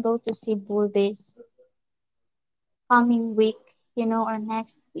we can go to Cebu this coming week, or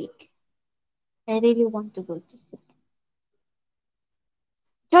next week. I really want to go to Cebu.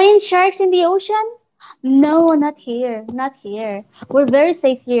 Giant sharks in the ocean? No, not here. Not here. We're very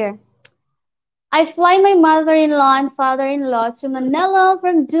safe here. I fly my mother-in-law and father-in-law to Manila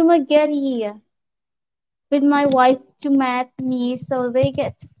from Dumaguete with my wife to meet me so they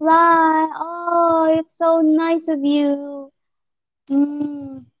get to fly. Oh, it's so nice of you.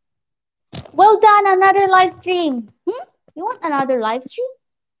 Mm. Well done, another live stream. You want another live stream?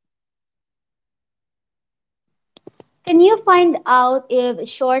 Can you find out if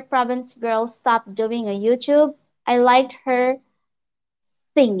Short Province Girl stopped doing a YouTube? I liked her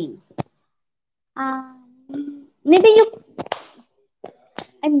singing. Maybe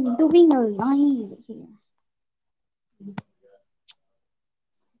I'm doing a live here.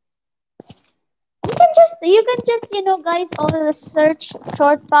 You can just, guys, all search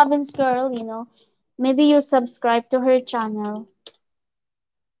Short Province Girl. Maybe you subscribe to her channel.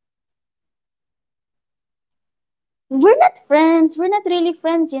 We're not friends. We're not really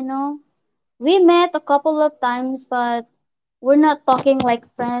friends. We met a couple of times, but we're not talking like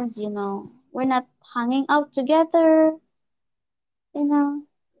friends. We're not hanging out together, you know.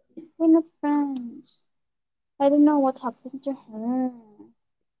 We're not friends. I don't know what happened to her.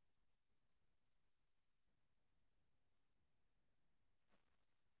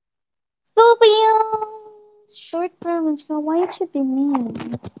 Philippines! Short Province Girl, why it should be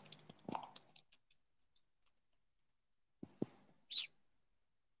me?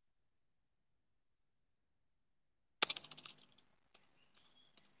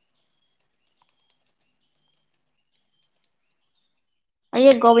 Are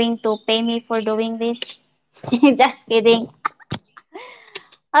you going to pay me for doing this? Just kidding.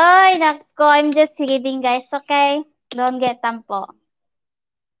 Ay, nako, I'm just kidding, guys, okay? Don't get tampo.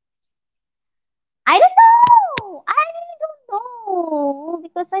 I don't know! I really don't know!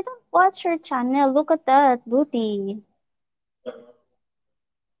 Because I don't watch her channel. Look at that booty.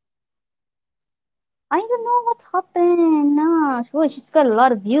 I don't know what happened. Nah, oh, she's got a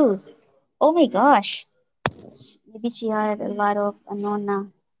lot of views. Oh my gosh. Maybe she had a lot of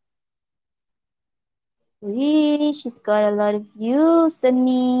Anona. Really, she's got a lot of views than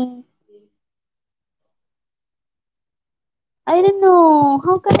me. I don't know.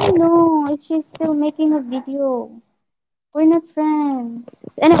 How can I know if she's still making a video? We're not friends.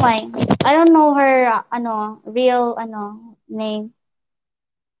 Anyway, I don't know her real name.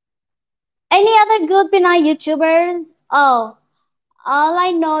 Any other good Pinay YouTubers? Oh, all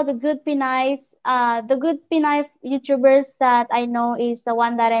I know the good Pinay YouTubers that I know is the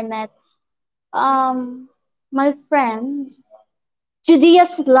one that I met. My friend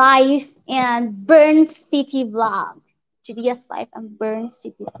Judea's Life and Burn City Vlog. Judea's Life and Burn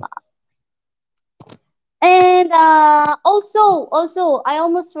City Vlog. And also, I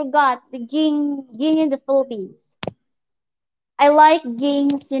almost forgot the Ging in the Philippines. I like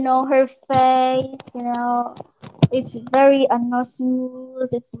Ging's, her face, it's very smooth,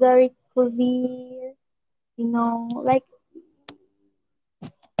 it's very clear, like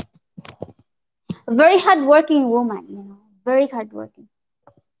a very hardworking woman, very hardworking.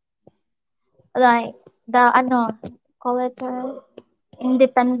 Like the call it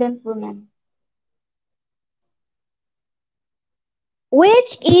independent woman.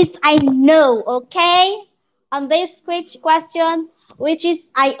 Which is I know, okay? On this quick question, which is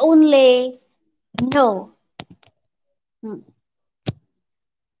I only know. Hmm.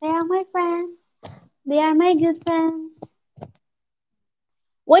 They are my friends. They are my good friends.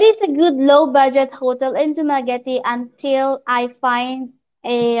 What is a good low budget hotel in Dumaguete until I find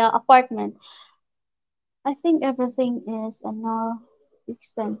a apartment? I think everything is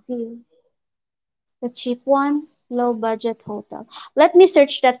expensive. The cheap one, low budget hotel. Let me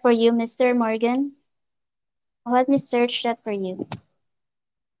search that for you, Mr. Morgan. Let me search that for you.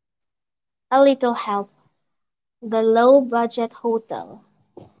 A little help. The low budget hotel.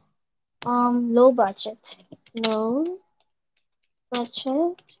 Low budget. Low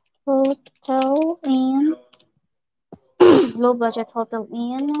budget hotel in low budget hotel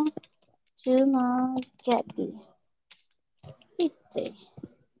in Dumaguete City.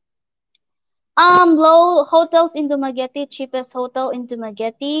 Low hotels in Dumaguete, cheapest hotel in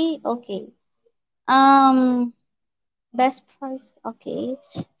Dumaguete. Okay. Um, best price. Okay.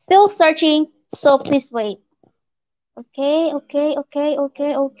 Still searching, so please wait. Okay.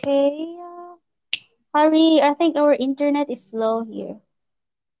 Hurry, I think our internet is slow here.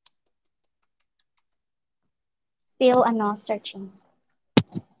 Still, I'm not searching.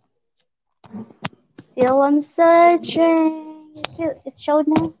 Still, I'm searching. It showed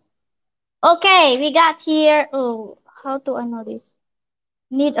now. Okay, we got here. Oh, how do I know this?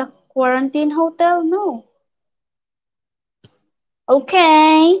 Need a quarantine hotel? No.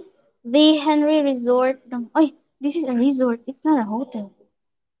 Okay. The Henry Resort. No. Oh, this is a resort. It's not a hotel.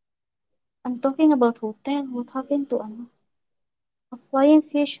 I'm talking about hotel. What happened to a flying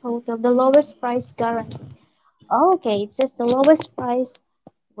fish hotel? The lowest price guarantee. Okay, it says the lowest price.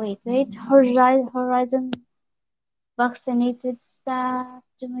 Wait. Horizon vaccinated staff.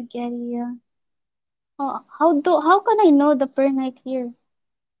 Dumaguete. How can I know the per night here?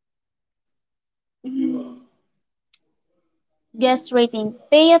 Guest rating.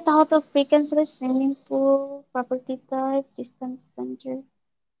 Pay at hotel frequency, swimming pool, property type, distance center.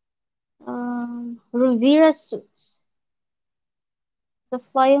 Rivera Suits. The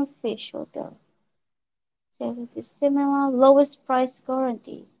Flying Fish Hotel. So it is similar. Lowest price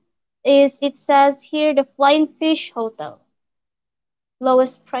guarantee. It says here the Flying Fish Hotel.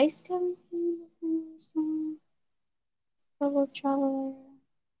 Lowest price guarantee. Solo traveler.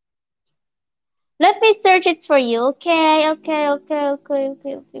 Let me search it for you. Okay.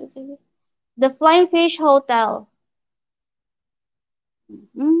 The Flying Fish Hotel.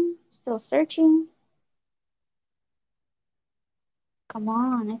 Still searching. Come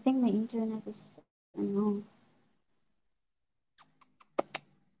on, I think my internet is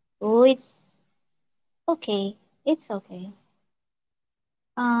Oh, it's okay. It's okay.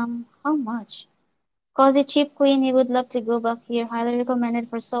 How much? Cozy, cheap, clean. You would love to go back here. Highly recommended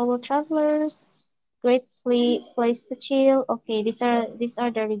for solo travelers. Great place to chill. Okay, these are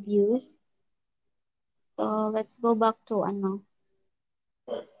the reviews. So let's go back to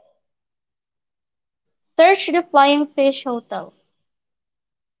Search the Flying Fish Hotel.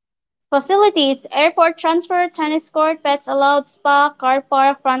 Facilities, airport transfer, tennis court, pets allowed, spa, car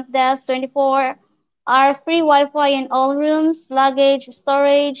park, front desk, 24 hours free Wi-Fi in all rooms, luggage,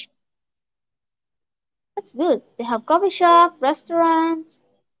 storage. That's good. They have coffee shop, restaurants,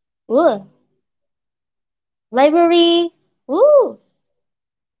 ooh, library, ooh,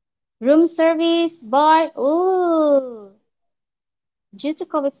 room service, bar, ooh. Due to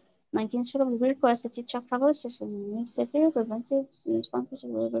COVID-19, we request that you check travel session, safety, preventive,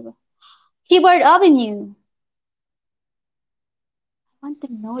 responsible, Keyboard Avenue. I want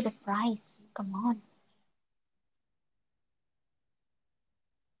to know the price. Come on.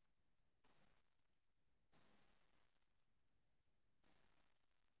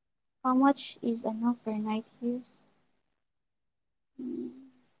 How much is enough per night here? Hmm,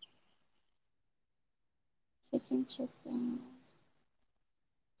 chicken, chicken.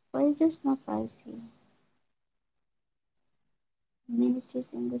 Why is there's no price here?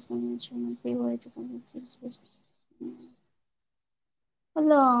 Amenities in this one, instrument, pay way to compensate.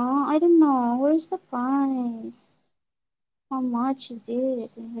 Hello, I don't know. Where's the price? How much is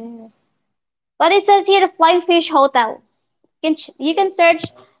it in here? But it says here the Flying Fish Hotel. You can search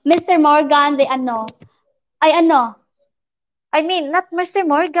Mr. Morgan the ano. I ano. I mean not Mr.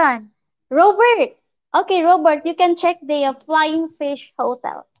 Morgan. Robert. Okay, Robert, you can check the Flying Fish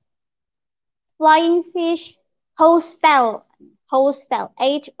Hotel. Flying Fish Hostel. Hostel.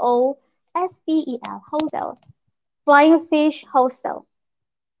 Hostel. Hostel. Flying Fish Hostel.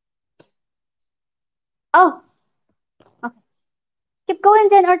 Oh, okay. Keep going,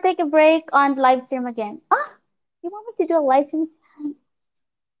 Jen, or take a break on live stream again. Ah, you want me to do a live stream?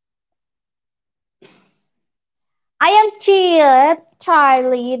 I am cheap,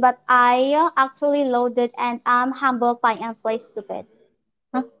 Charlie, but I actually loaded and I'm humble pie and play stupid.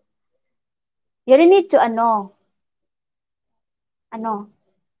 Huh? You really need to ano.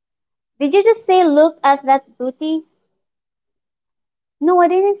 Did you just say look at that booty? No, I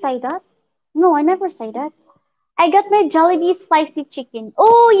didn't say that. No, I never say that. I got my Jollibee spicy chicken.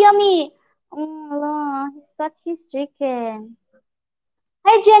 Oh, yummy! Oh, Allah, he's got his chicken.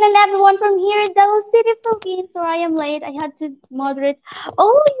 Hi, Jen and everyone from here in Davao City, Philippines. Sorry I am late. I had to moderate.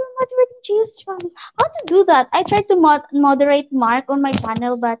 Oh, you're moderating Gio's channel. How to do that? I tried to moderate Mark on my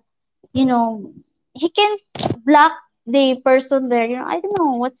channel, but you know, he can block the person there. I don't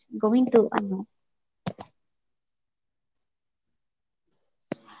know what's going to. I know.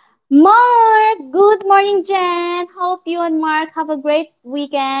 Mark, good morning, Jen. Hope you and Mark have a great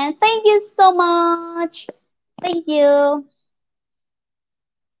weekend. Thank you so much. Thank you.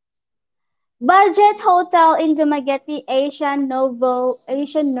 Budget hotel in Dumaguete, Asian Novo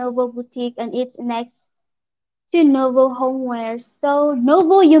Boutique, and it's next to Novo Homeware. So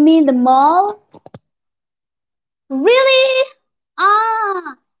Novo, you mean the mall? Really?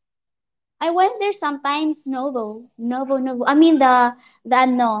 Ah, I went there sometimes. Novo. I mean the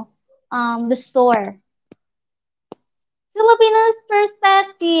store. Filipinos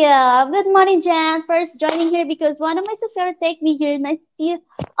perspective. Good morning, Jan. First joining here because one of my subscribers take me here. Nice to see you.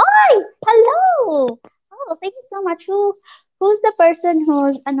 Oi! Hello! Oh, thank you so much. Who's the person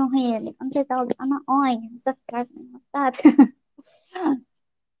who's ano here? Like, ang tawag, ano, oy, subscribe. What's that?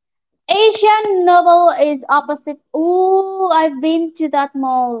 Asian Novel is opposite. Ooh, I've been to that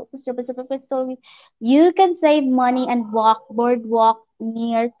mall. So you can save money and walk boardwalk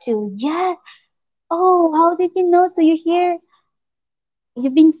near to. Yes. Oh, how did you know? So you've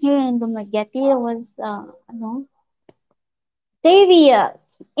been here in Dumaguete was ano? Davia.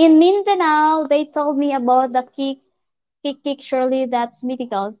 In Mindanao, they told me about the kick surely that's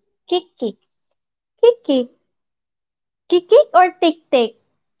mythical. Kick kick. Kick kick. Kick kick or tick tick?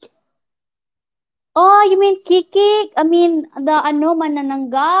 Oh, you mean kick kick? I mean the ano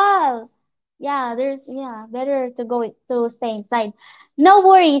manananggal. Yeah, better to to stay inside. No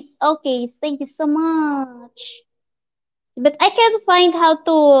worries. Okay, thank you so much. But I can't find how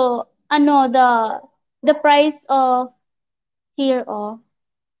to ano the price of here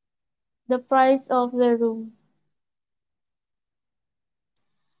the price of the room.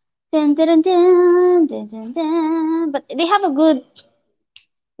 Dun, dun, dun, dun, dun, dun. But they have a good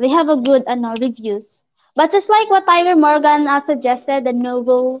reviews. But just like what Tiger Morgan suggested, the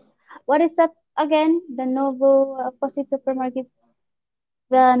Novo, what is that again? The Novo opposite supermarket.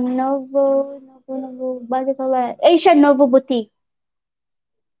 The Novo, what do you call it? Asian Novo Boutique.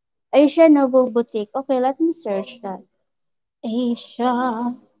 Asian Novo Boutique. Okay, let me search that.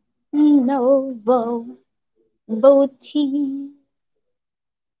 Asia Novo Boutique.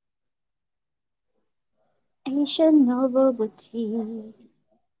 Asian Novo Boutique.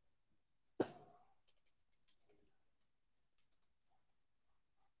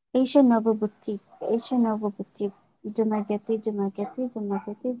 Asian Novo Boutique. Asian Novo Boutique. Dumaguete.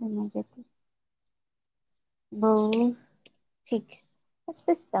 Boutique. What's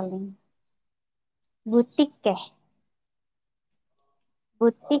the spelling? Boutique.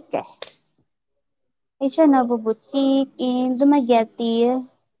 Boutique. Asian Novo Boutique in Dumaguete.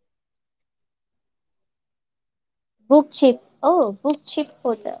 Book Chip. Oh, Book Chip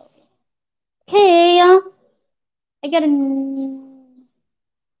Hotel. Okay, I got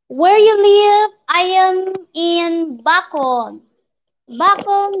where you live? I am in Bacol.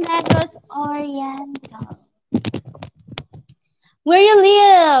 Bacol, Negros Oriental. Where you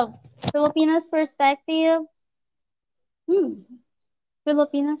live? Filipinos perspective. Hmm.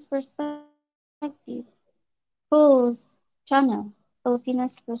 Filipinas perspective. Full channel.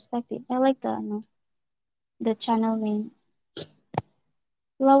 Filipinas perspective. I like the channel name.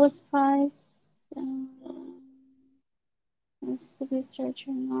 Lowest price. Let's be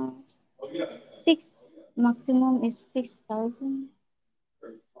searching now. Six. Maximum is 6,000.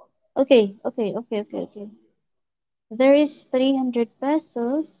 Okay. There is 300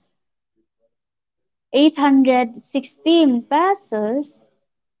 pesos. 816 pesos.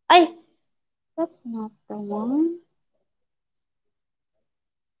 Ay, that's not the one.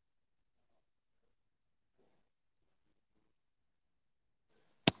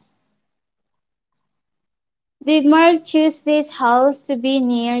 Did Mark choose this house to be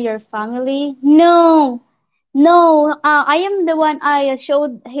near your family? No, no. I am the one. I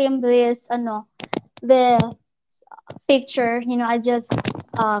showed him this, the picture. I just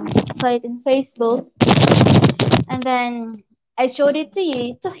saw it in Facebook, and then I showed it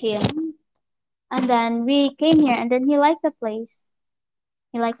to him, and then we came here, and then he liked the place.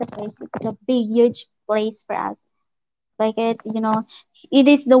 He liked the place. It's a big, huge place for us. Like it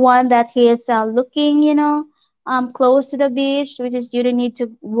is the one that he is looking, close to the beach, which is you don't need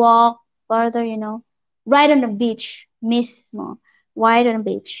to walk further, right on the beach mismo, right on the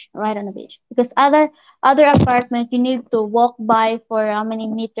beach, because other apartment you need to walk by for how many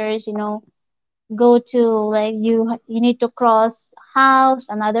meters, go to, like, you need to cross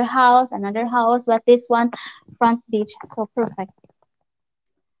another house, but this one front beach, so perfect.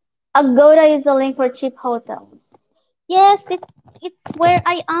 Agoda is a link for cheap hotels. Yes, it's where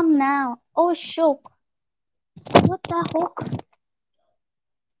I am now. Oh, shook. What the heck?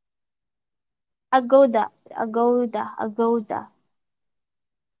 Agoda.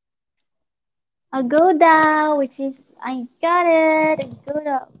 Agoda, which is, I got it.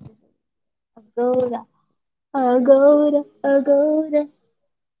 Agoda. Agoda.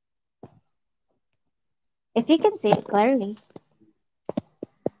 If you can see it clearly.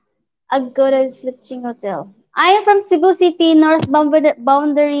 Agoda Sleeping Hotel. I am from Cebu City, North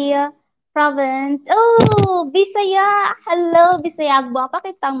Boundary Province. Oh, Bisaya. Hello, Bisaya. Agbo,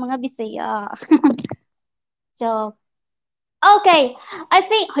 pakitang mga Bisaya. Joke. Okay, I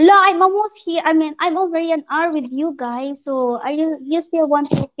think, hello, I'm almost here. I mean, I'm already an hour with you guys. So, are you still want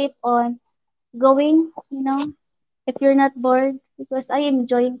to keep on going? If you're not bored, because I am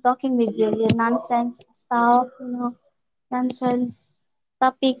enjoying talking with you. Your nonsense stuff, nonsense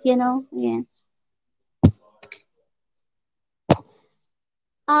topic. Yeah.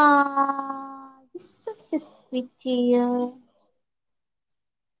 This is just pretty.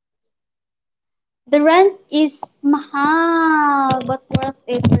 The rent is mahal, but worth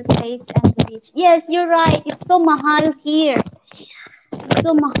it for space and the beach. Yes, you're right. It's so mahal here. It's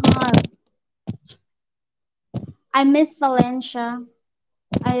so mahal. I miss Valencia.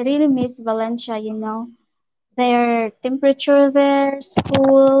 I really miss Valencia, Their temperature there is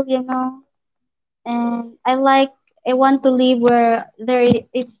cool, And I want to live where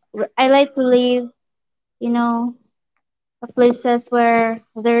I like to live, you know, places where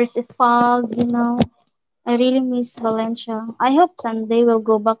there's a fog, I really miss Valencia. I hope someday we'll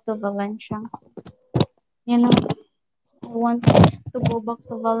go back to Valencia. You know, I want to go back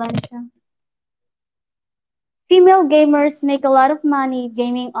to Valencia. Female gamers make a lot of money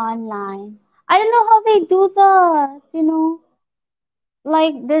gaming online. I don't know how they do that.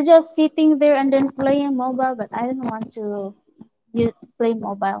 Like they're just sitting there and then playing mobile, but I don't want to play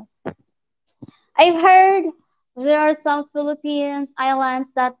mobile. I've heard there are some Philippines islands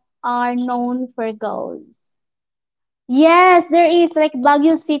that are known for ghosts. Yes, there is like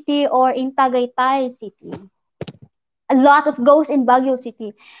Baguio City or in Tagaytay City. A lot of ghosts in Baguio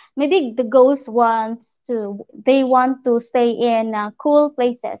City. Maybe the ghosts they want to stay in cool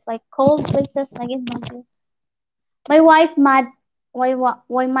places, like cold places, like in Baguio. My wife mad. Why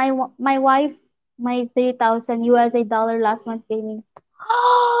my wife my 3,000 USA dollar last month gaming.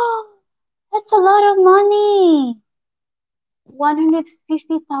 That's a lot of money.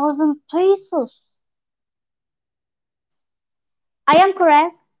 150,000 pesos. I am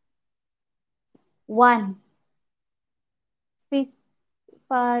correct. One,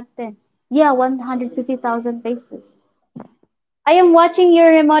 five, 10. Yeah, 150,000 pesos. I am watching your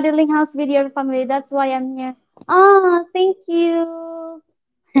remodeling house video, family. That's why I'm here. Ah, thank you.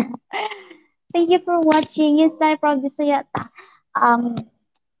 Thank you for watching. Yes, tayo proud sa yata. Um,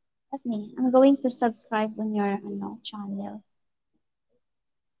 let me. I'm going to subscribe on your channel.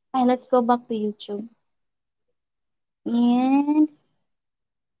 Ay, let's go back to YouTube. And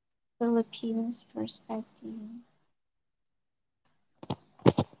Philippines perspective.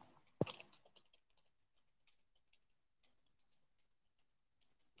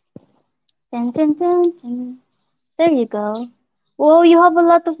 Dun, dun, dun, dun. There you go. Whoa, you have a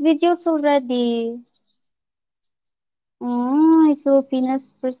lot of videos already.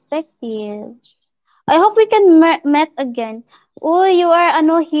 Filipinas perspective. I hope we can met again. Oh, you are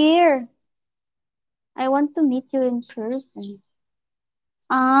ano here. I want to meet you in person.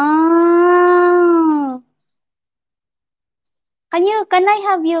 Ah, can I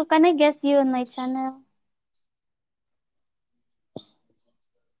have you? Can I guess you on my channel?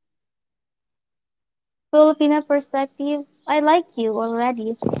 Filipino perspective. I like you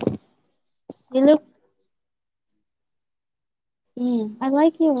already. You look. I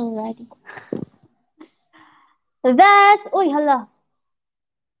like you already. Uy, hala.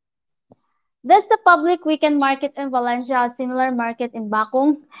 That's the public weekend market in Valencia, a similar market in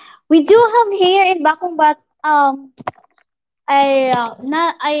Bakong. We do have here in Bakong, but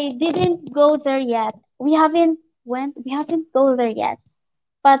I didn't go there yet. We haven't go there yet.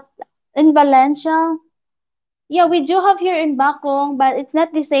 But in Valencia, yeah, we do have here in Bakong, but it's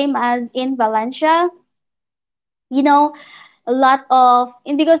not the same as in Valencia. You know, a lot of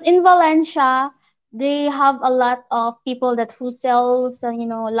because in Valencia they have a lot of people that who sells a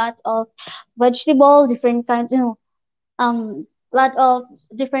lot of vegetable, different kinds, lot of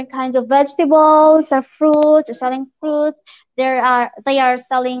different kinds of vegetables or fruits or selling fruits. They are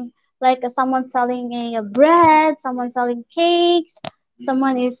selling like someone selling a bread, someone selling cakes,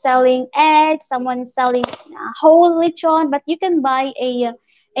 someone is selling eggs, someone is selling whole lechon, but you can buy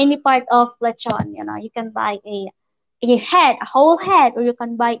any part of lechon, you can buy a head, a whole head, or you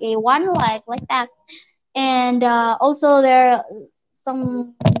can buy a one leg like that. And also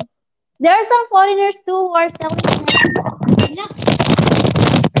some there are some foreigners too who are selling. No,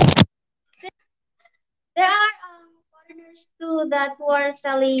 there are foreigners too that who are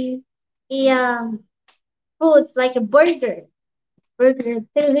selling foods like a burger.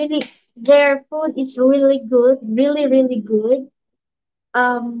 Their food is really good, really really good.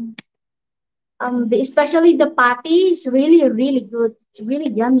 Um, especially the patty is really really good. It's really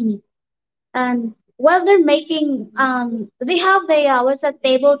yummy. And while they're making, they have the what's that,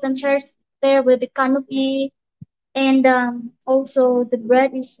 tables and chairs there with the canopy, and also the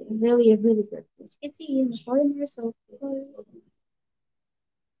bread is really really good. As you can see in the foreigners, of course.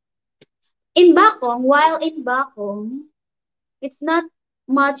 In Bakong, while in Bakong, it's not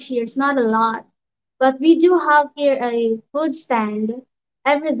much here, it's not a lot. But we do have here a food stand.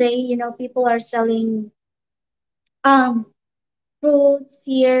 Every day, people are selling um fruits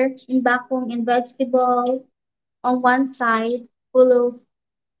here in Bakong and vegetable on one side, full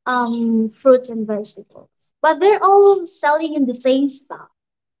of fruits and vegetables. But they're all selling in the same stuff.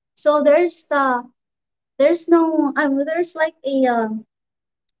 So there's no there's like a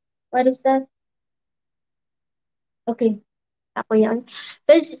what is that? Okay, ako yan.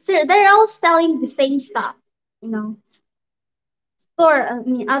 They're all selling the same stuff, you know.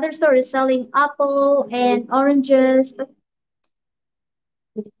 Other store is selling apple and oranges. But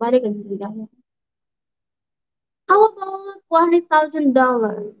balik ang bigay. How about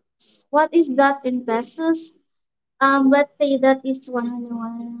 $100,000? What is that in pesos? Let's say that is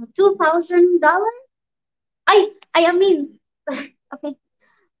 100, $2,000. I mean, okay.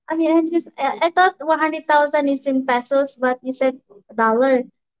 I thought 100,000 is in pesos, but you said dollar.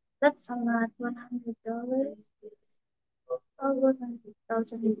 That's a lot. $100. Oh,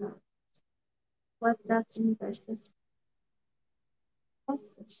 100,000. What that's in pesos?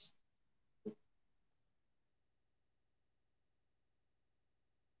 Pesos.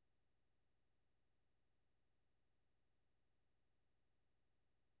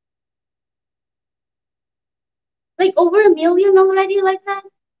 Like over a million already, like that?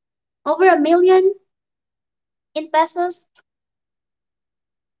 Over a million in pesos?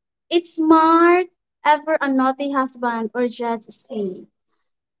 It's smart, ever a naughty husband, or just sweet?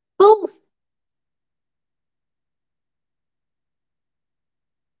 Both.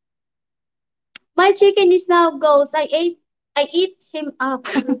 My chicken is now ghost. I eat him up.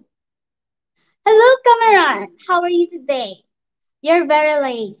 Hello, Cameron. How are you today? You're very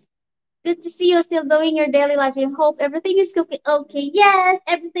late. Good to see you still doing your daily life. I hope everything is cooking okay. Yes,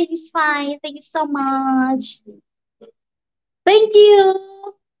 everything is fine. Thank you so much. Thank you.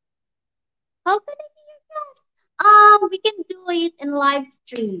 How can I be your guest? We can do it in live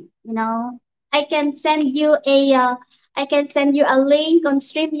stream. I can send you a link on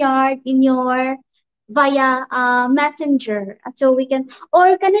StreamYard in your via messenger, so we can,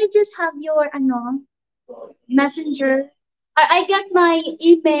 or can I just have your messenger, or I got my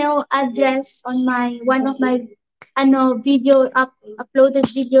email address on my one of my uploaded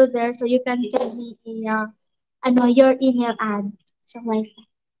video there, so you can send me your email ad, so like that.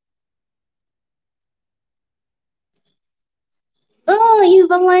 Oh, in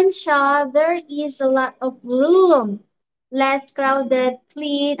Valencia, there is a lot of room. Less crowded,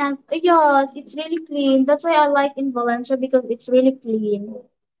 clean, and yes, it's really clean. That's why I like in Valencia because it's really clean.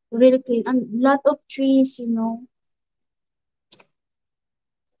 Really clean. And lot of trees, you know.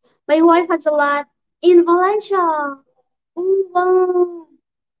 My wife has a lot in Valencia. Oh, wow.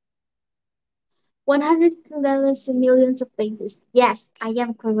 100 kilometers to millions of places. Yes, I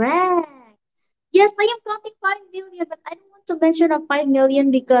am correct. Yes, I am counting 5 million, but I don't want to mention a 5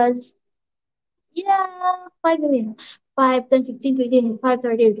 million because yeah, 5 million. 5, 10, 15, 20, 5,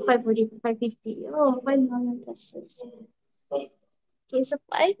 30, 5, 40, 5, 50. Oh, 5 million pesos. Okay, so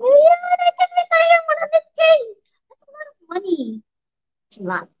 5 million. I can retire 100K. That's a lot of money. It's a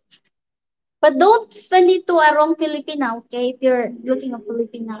lot. But don't spend it to a wrong Filipino, okay? If you're looking at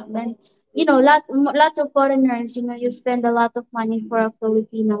Filipino, then lots of foreigners, you spend a lot of money for a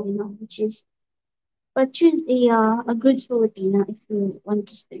Filipino, which is but choose a good Filipino if you want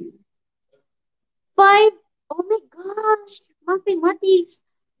to spend. 5. Oh my gosh, mathematics.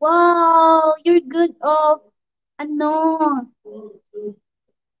 Wow, you're good of ano,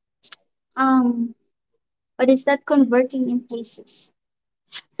 um, what is that converting in pesos?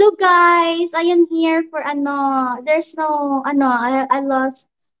 So guys, I am here for ano. There's no ano. I lost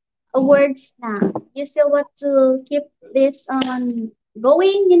words na. You still want to keep this on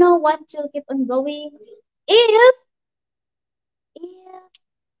going? Want to keep on going? If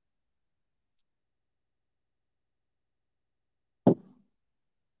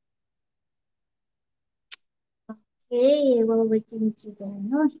okay, well we're going to the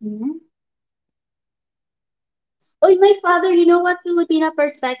ano here. Oh, my father, you know what Filipino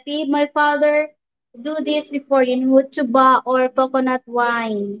perspective? My father do this before, tuba or coconut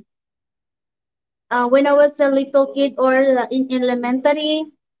wine. When I was a little kid or in elementary,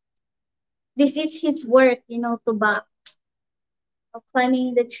 this is his work, tuba.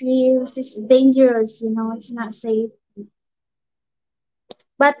 Climbing the trees is dangerous, it's not safe.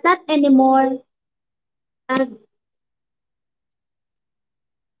 But not anymore. Uh,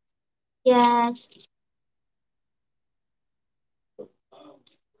 yes.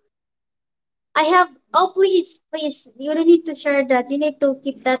 I have, oh, please, please, you don't need to share that. You need to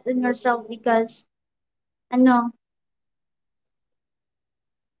keep that in yourself because, ano,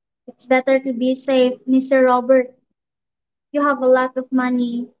 it's better to be safe. Mr. Robert, you have a lot of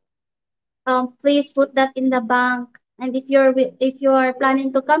money. Please put that in the bank. And if you're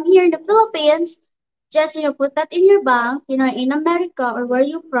planning to come here in the Philippines, just put that in your bank, in America or where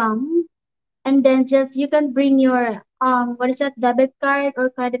you're from, and then just you can bring your what is that, debit card or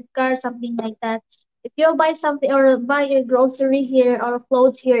credit card, something like that. If you buy something or buy a grocery here or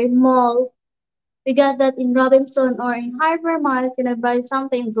clothes here in mall, we got that in Robinson or in Harbor Mart, buy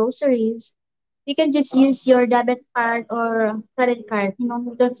something groceries. You can just use your debit card or credit card,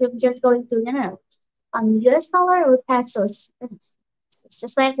 because you're just going to, US dollar or pesos. It's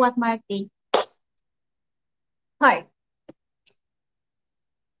just like what Marty. Card.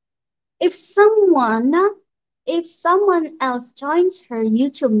 If someone if someone else joins her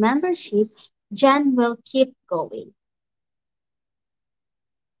YouTube membership, Jen will keep going.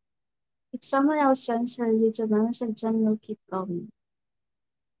 If someone else joins her YouTube membership, Jen will keep going.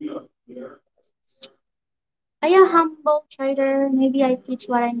 I am humble trader. Maybe I teach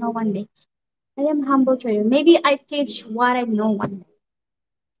what I know one day. I am humble trader. Maybe I teach what I know one day.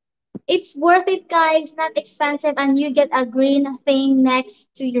 It's worth it, guys. Not expensive, and you get a green thing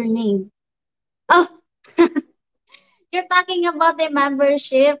next to your name. Oh, you're talking about the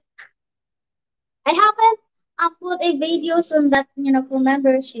membership. I haven't uploaded a videos on that, for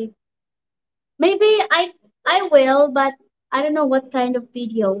membership. Maybe I will, but I don't know what kind of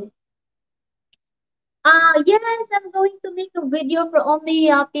video. Yes, I'm going to make a video for only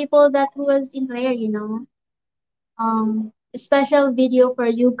people that was in there, a special video for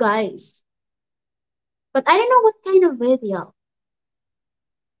you guys. But I don't know what kind of video.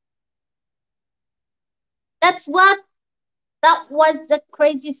 That's what that was the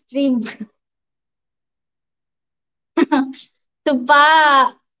crazy stream to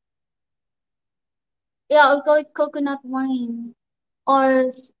buy. Yeah, I'll call it coconut wine or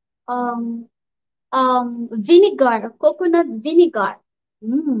um vinegar, coconut vinegar.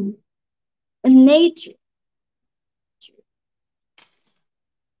 Mm. Nature.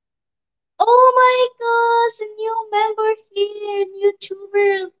 Oh my gosh, a new member here,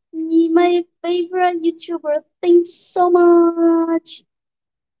 YouTuber, my favorite YouTuber. Thank you so much.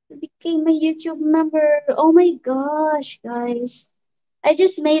 You became a YouTube member. Oh my gosh, guys. I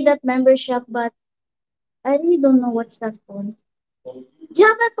just made that membership, but I really don't know what's that for.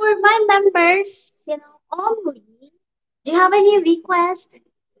 Java for my members, only. Do you have any request?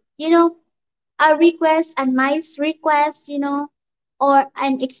 You know, a request, a nice request, or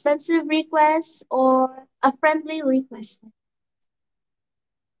an expensive request, or a friendly request.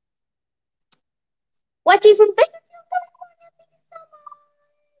 Watching from Bakersfield, California. Thank you so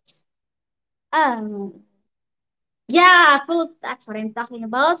much. Yeah, that's what I'm talking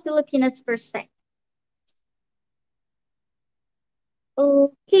about. Filipinos perspective.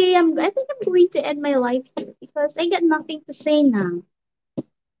 Okay, I think I'm going to end my life here because I got nothing to say now.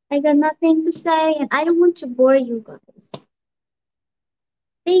 I got nothing to say, and I don't want to bore you guys.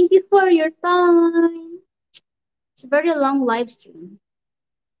 Thank you for your time. It's a very long live stream.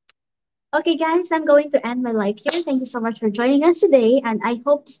 Okay, guys, I'm going to end my live here. Thank you so much for joining us today, and I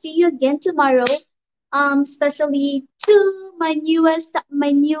hope to see you again tomorrow. Especially to my newest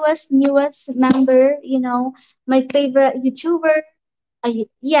member. My favorite YouTuber.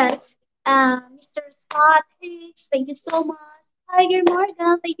 Yes, Mr. Scott Hicks. Thank you so much. Tiger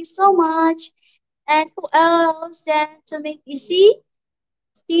Morgan. Thank you so much. And who else? And to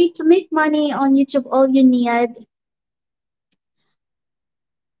make money on YouTube, all you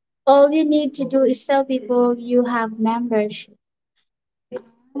need to do is tell people you have membership.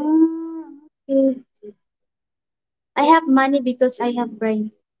 Ah, okay. I have money because I have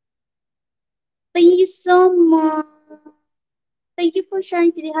brain. Thank you so much. Thank you for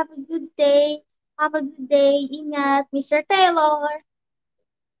sharing today. Have a good day. Have a good day. Ingat, Mr. Taylor.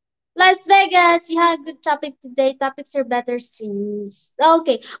 Las Vegas, you had a good topic today. Topics are better streams.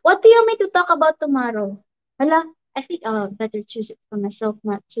 Okay, what do you want me to talk about tomorrow? Hala, I think I'll better choose it for myself,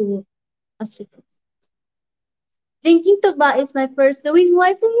 not to us. Drinking tuba is my first doing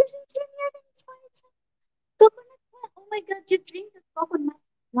life. Ladies and gentlemen, it's coconut milk. Oh my god, you drink the coconut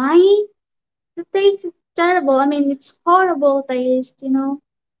wine? The taste is terrible. I mean, it's horrible taste. You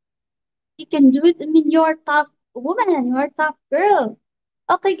can do it. I mean, you're a tough woman. You're a tough girl.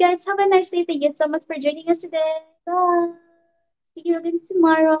 Okay, guys, have a nice day. Thank you so much for joining us today. Bye. See you again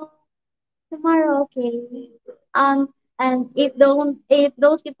tomorrow. Tomorrow, okay. Um, and if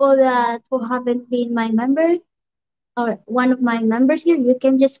those people that who haven't been my member or one of my members here, you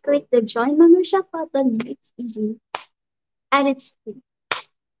can just click the join membership button. It's easy and it's free.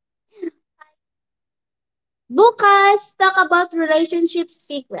 Bukas, talk about relationship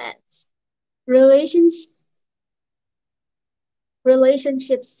secrets. Relations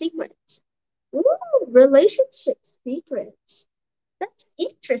relationship secrets. Ooh, relationship secrets. That's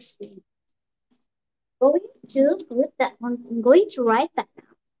interesting. Going to put that one. I'm going to write that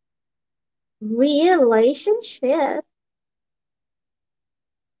down. Relationship.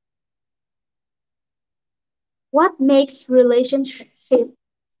 What makes relationship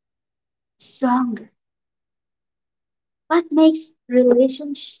stronger? What makes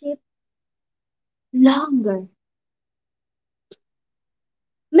relationship longer?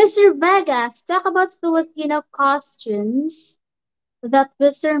 Mr. Vegas, talk about Filipino costumes that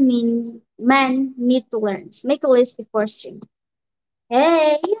Western men need to learn. Make a list before stream.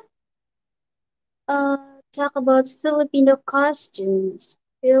 Hey, uh, talk about Filipino costumes.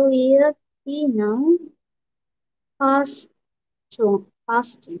 Filipino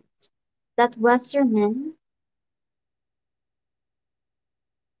costumes that Western men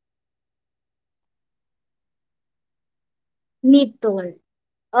need to learn.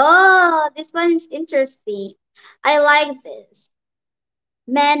 Oh, this one is interesting. I like this.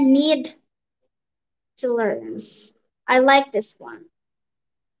 Men need to learn. I like this one.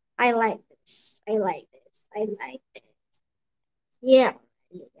 I like this. I like this. I like this. Here.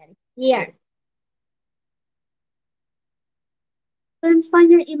 Here. Then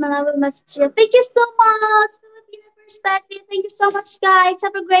find your email. I will message you. Thank you so much, Filipino Perspective. Thank you so much, guys.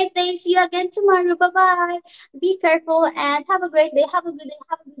 Have a great day. See you again tomorrow. Bye bye. Be careful and have a great day. Have a good day.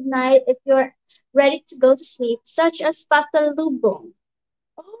 Have a good night if you're ready to go to sleep, such as Pasalubong.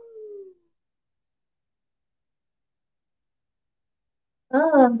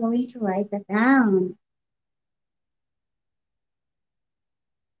 Oh, I'm going to write that down.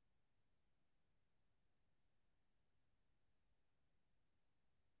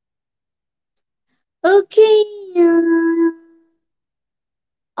 Okay.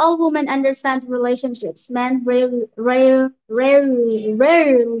 All women understand relationships. Men rarely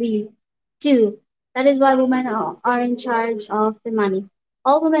do. That is why women are in charge of the money.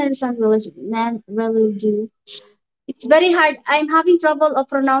 All women understand relationships. Men rarely do. It's very hard. I'm having trouble of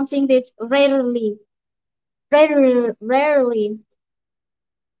pronouncing this rarely. Rarely.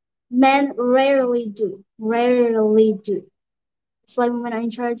 Men rarely do. Rarely do. That's why women are in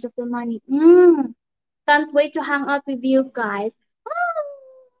charge of the money. Can't wait to hang out with you guys.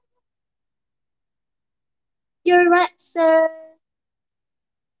 You're right, sir.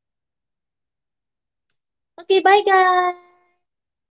 Okay, bye guys.